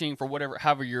watching, for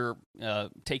however you're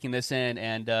taking this in.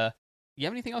 And you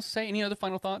have anything else to say? Any other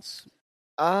final thoughts?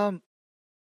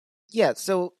 Yeah.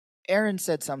 So Aaron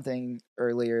said something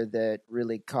earlier that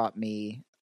really caught me.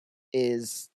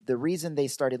 Is the reason they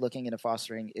started looking into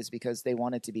fostering is because they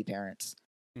wanted to be parents.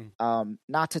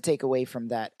 Not to take away from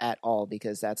that at all,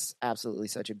 because that's absolutely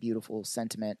such a beautiful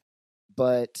sentiment.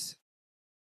 But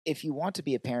if you want to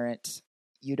be a parent,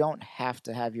 you don't have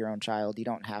to have your own child. You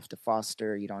don't have to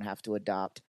foster. You don't have to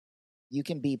adopt. You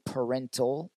can be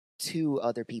parental to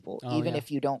other people, even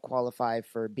if you don't qualify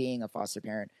for being a foster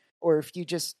parent, or if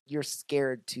you're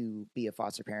scared to be a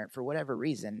foster parent for whatever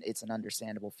reason. It's an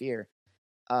understandable fear.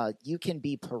 You can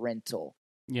be parental.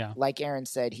 Yeah. Like Aaron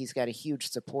said, he's got a huge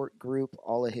support group.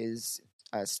 All of his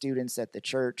students at the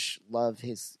church love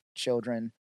his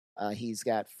children. He's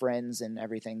got friends and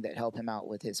everything that help him out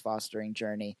with his fostering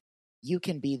journey. You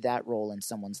can be that role in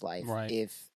someone's life. Right.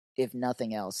 If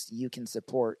nothing else, you can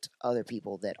support other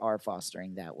people that are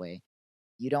fostering that way.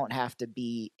 You don't have to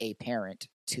be a parent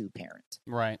to parent.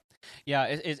 Right. Yeah,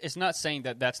 it's not saying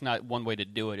that that's not one way to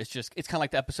do it. It's just, it's kind of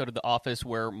like the episode of The Office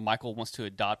where Michael wants to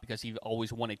adopt because he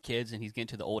always wanted kids and he's getting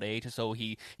to the old age. So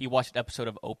he watched an episode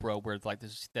of Oprah where like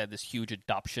this huge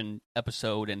adoption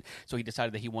episode, and so he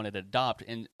decided that he wanted to adopt.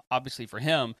 And obviously for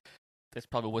him, this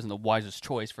probably wasn't the wisest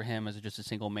choice for him as just a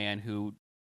single man who,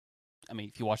 I mean,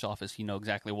 if you watch The Office, you know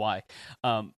exactly why.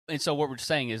 And so what we're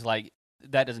saying is like,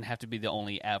 that doesn't have to be the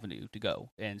only avenue to go.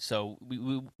 And so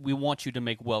we want you to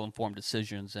make well-informed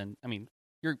decisions. And I mean,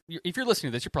 if you're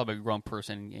listening to this, you're probably a grown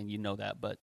person and you know that,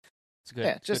 but it's a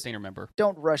good, good thing to remember.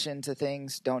 Don't rush into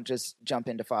things. Don't just jump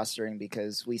into fostering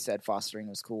because we said fostering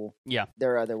was cool. Yeah.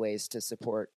 There are other ways to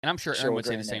support. And I'm sure Aaron would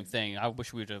say the same thing. I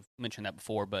wish we would have mentioned that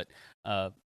before, but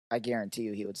I guarantee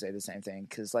you he would say the same thing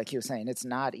because like he was saying, it's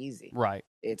not easy. Right.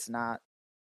 It's not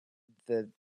the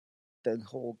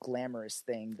whole glamorous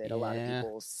thing that a lot of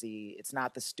people see. It's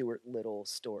not the Stuart Little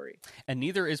story. And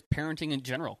neither is parenting in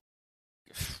general.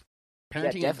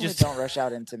 Parenting definitely don't rush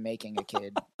out into making a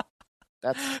kid.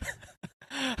 That's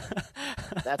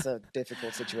a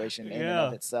difficult situation in and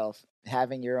of itself.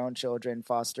 Having your own children,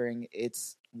 fostering,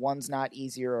 one's not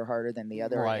easier or harder than the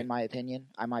other, in my opinion.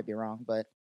 I might be wrong, but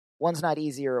one's not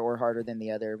easier or harder than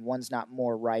the other. One's not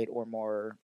more right or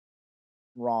more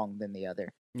wrong than the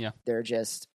other. Yeah. They're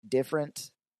just different,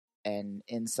 and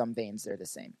in some veins, they're the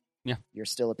same. Yeah. You're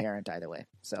still a parent either way.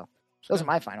 So those are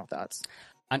my final thoughts.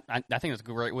 I think that's a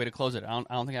great way to close it. I don't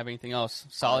think I have anything else.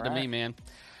 Solid to me, man.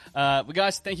 Well,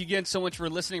 guys, thank you again so much for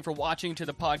listening, for watching to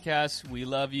the podcast. We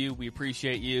love you. We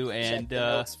appreciate you. And check the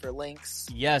notes for links.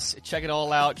 Yes, check it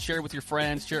all out. Share it with your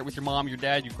friends. Share it with your mom, your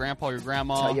dad, your grandpa, your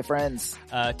grandma. Tell your friends.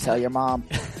 Tell your mom.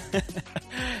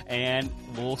 And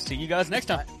we'll see you guys next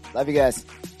time. Love you guys.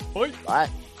 Bye. Bye.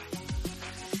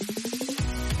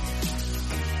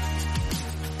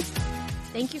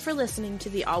 Thank you for listening to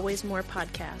the Always More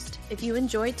podcast. If you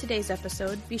enjoyed today's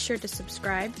episode, be sure to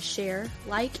subscribe, share,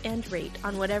 like, and rate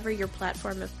on whatever your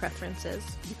platform of preference is.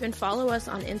 You can follow us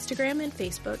on Instagram and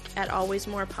Facebook at Always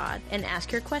More Pod and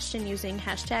ask your question using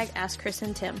hashtag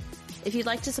AskChrisAndTim. If you'd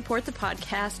like to support the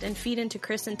podcast and feed into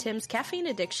Chris and Tim's caffeine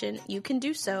addiction, you can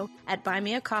do so at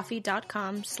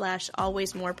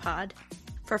buymeacoffee.com/alwaysmorepod.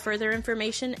 For further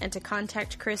information and to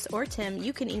contact Chris or Tim,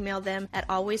 you can email them at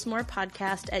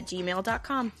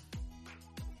alwaysmorepodcast@gmail.com.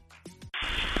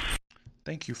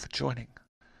 Thank you for joining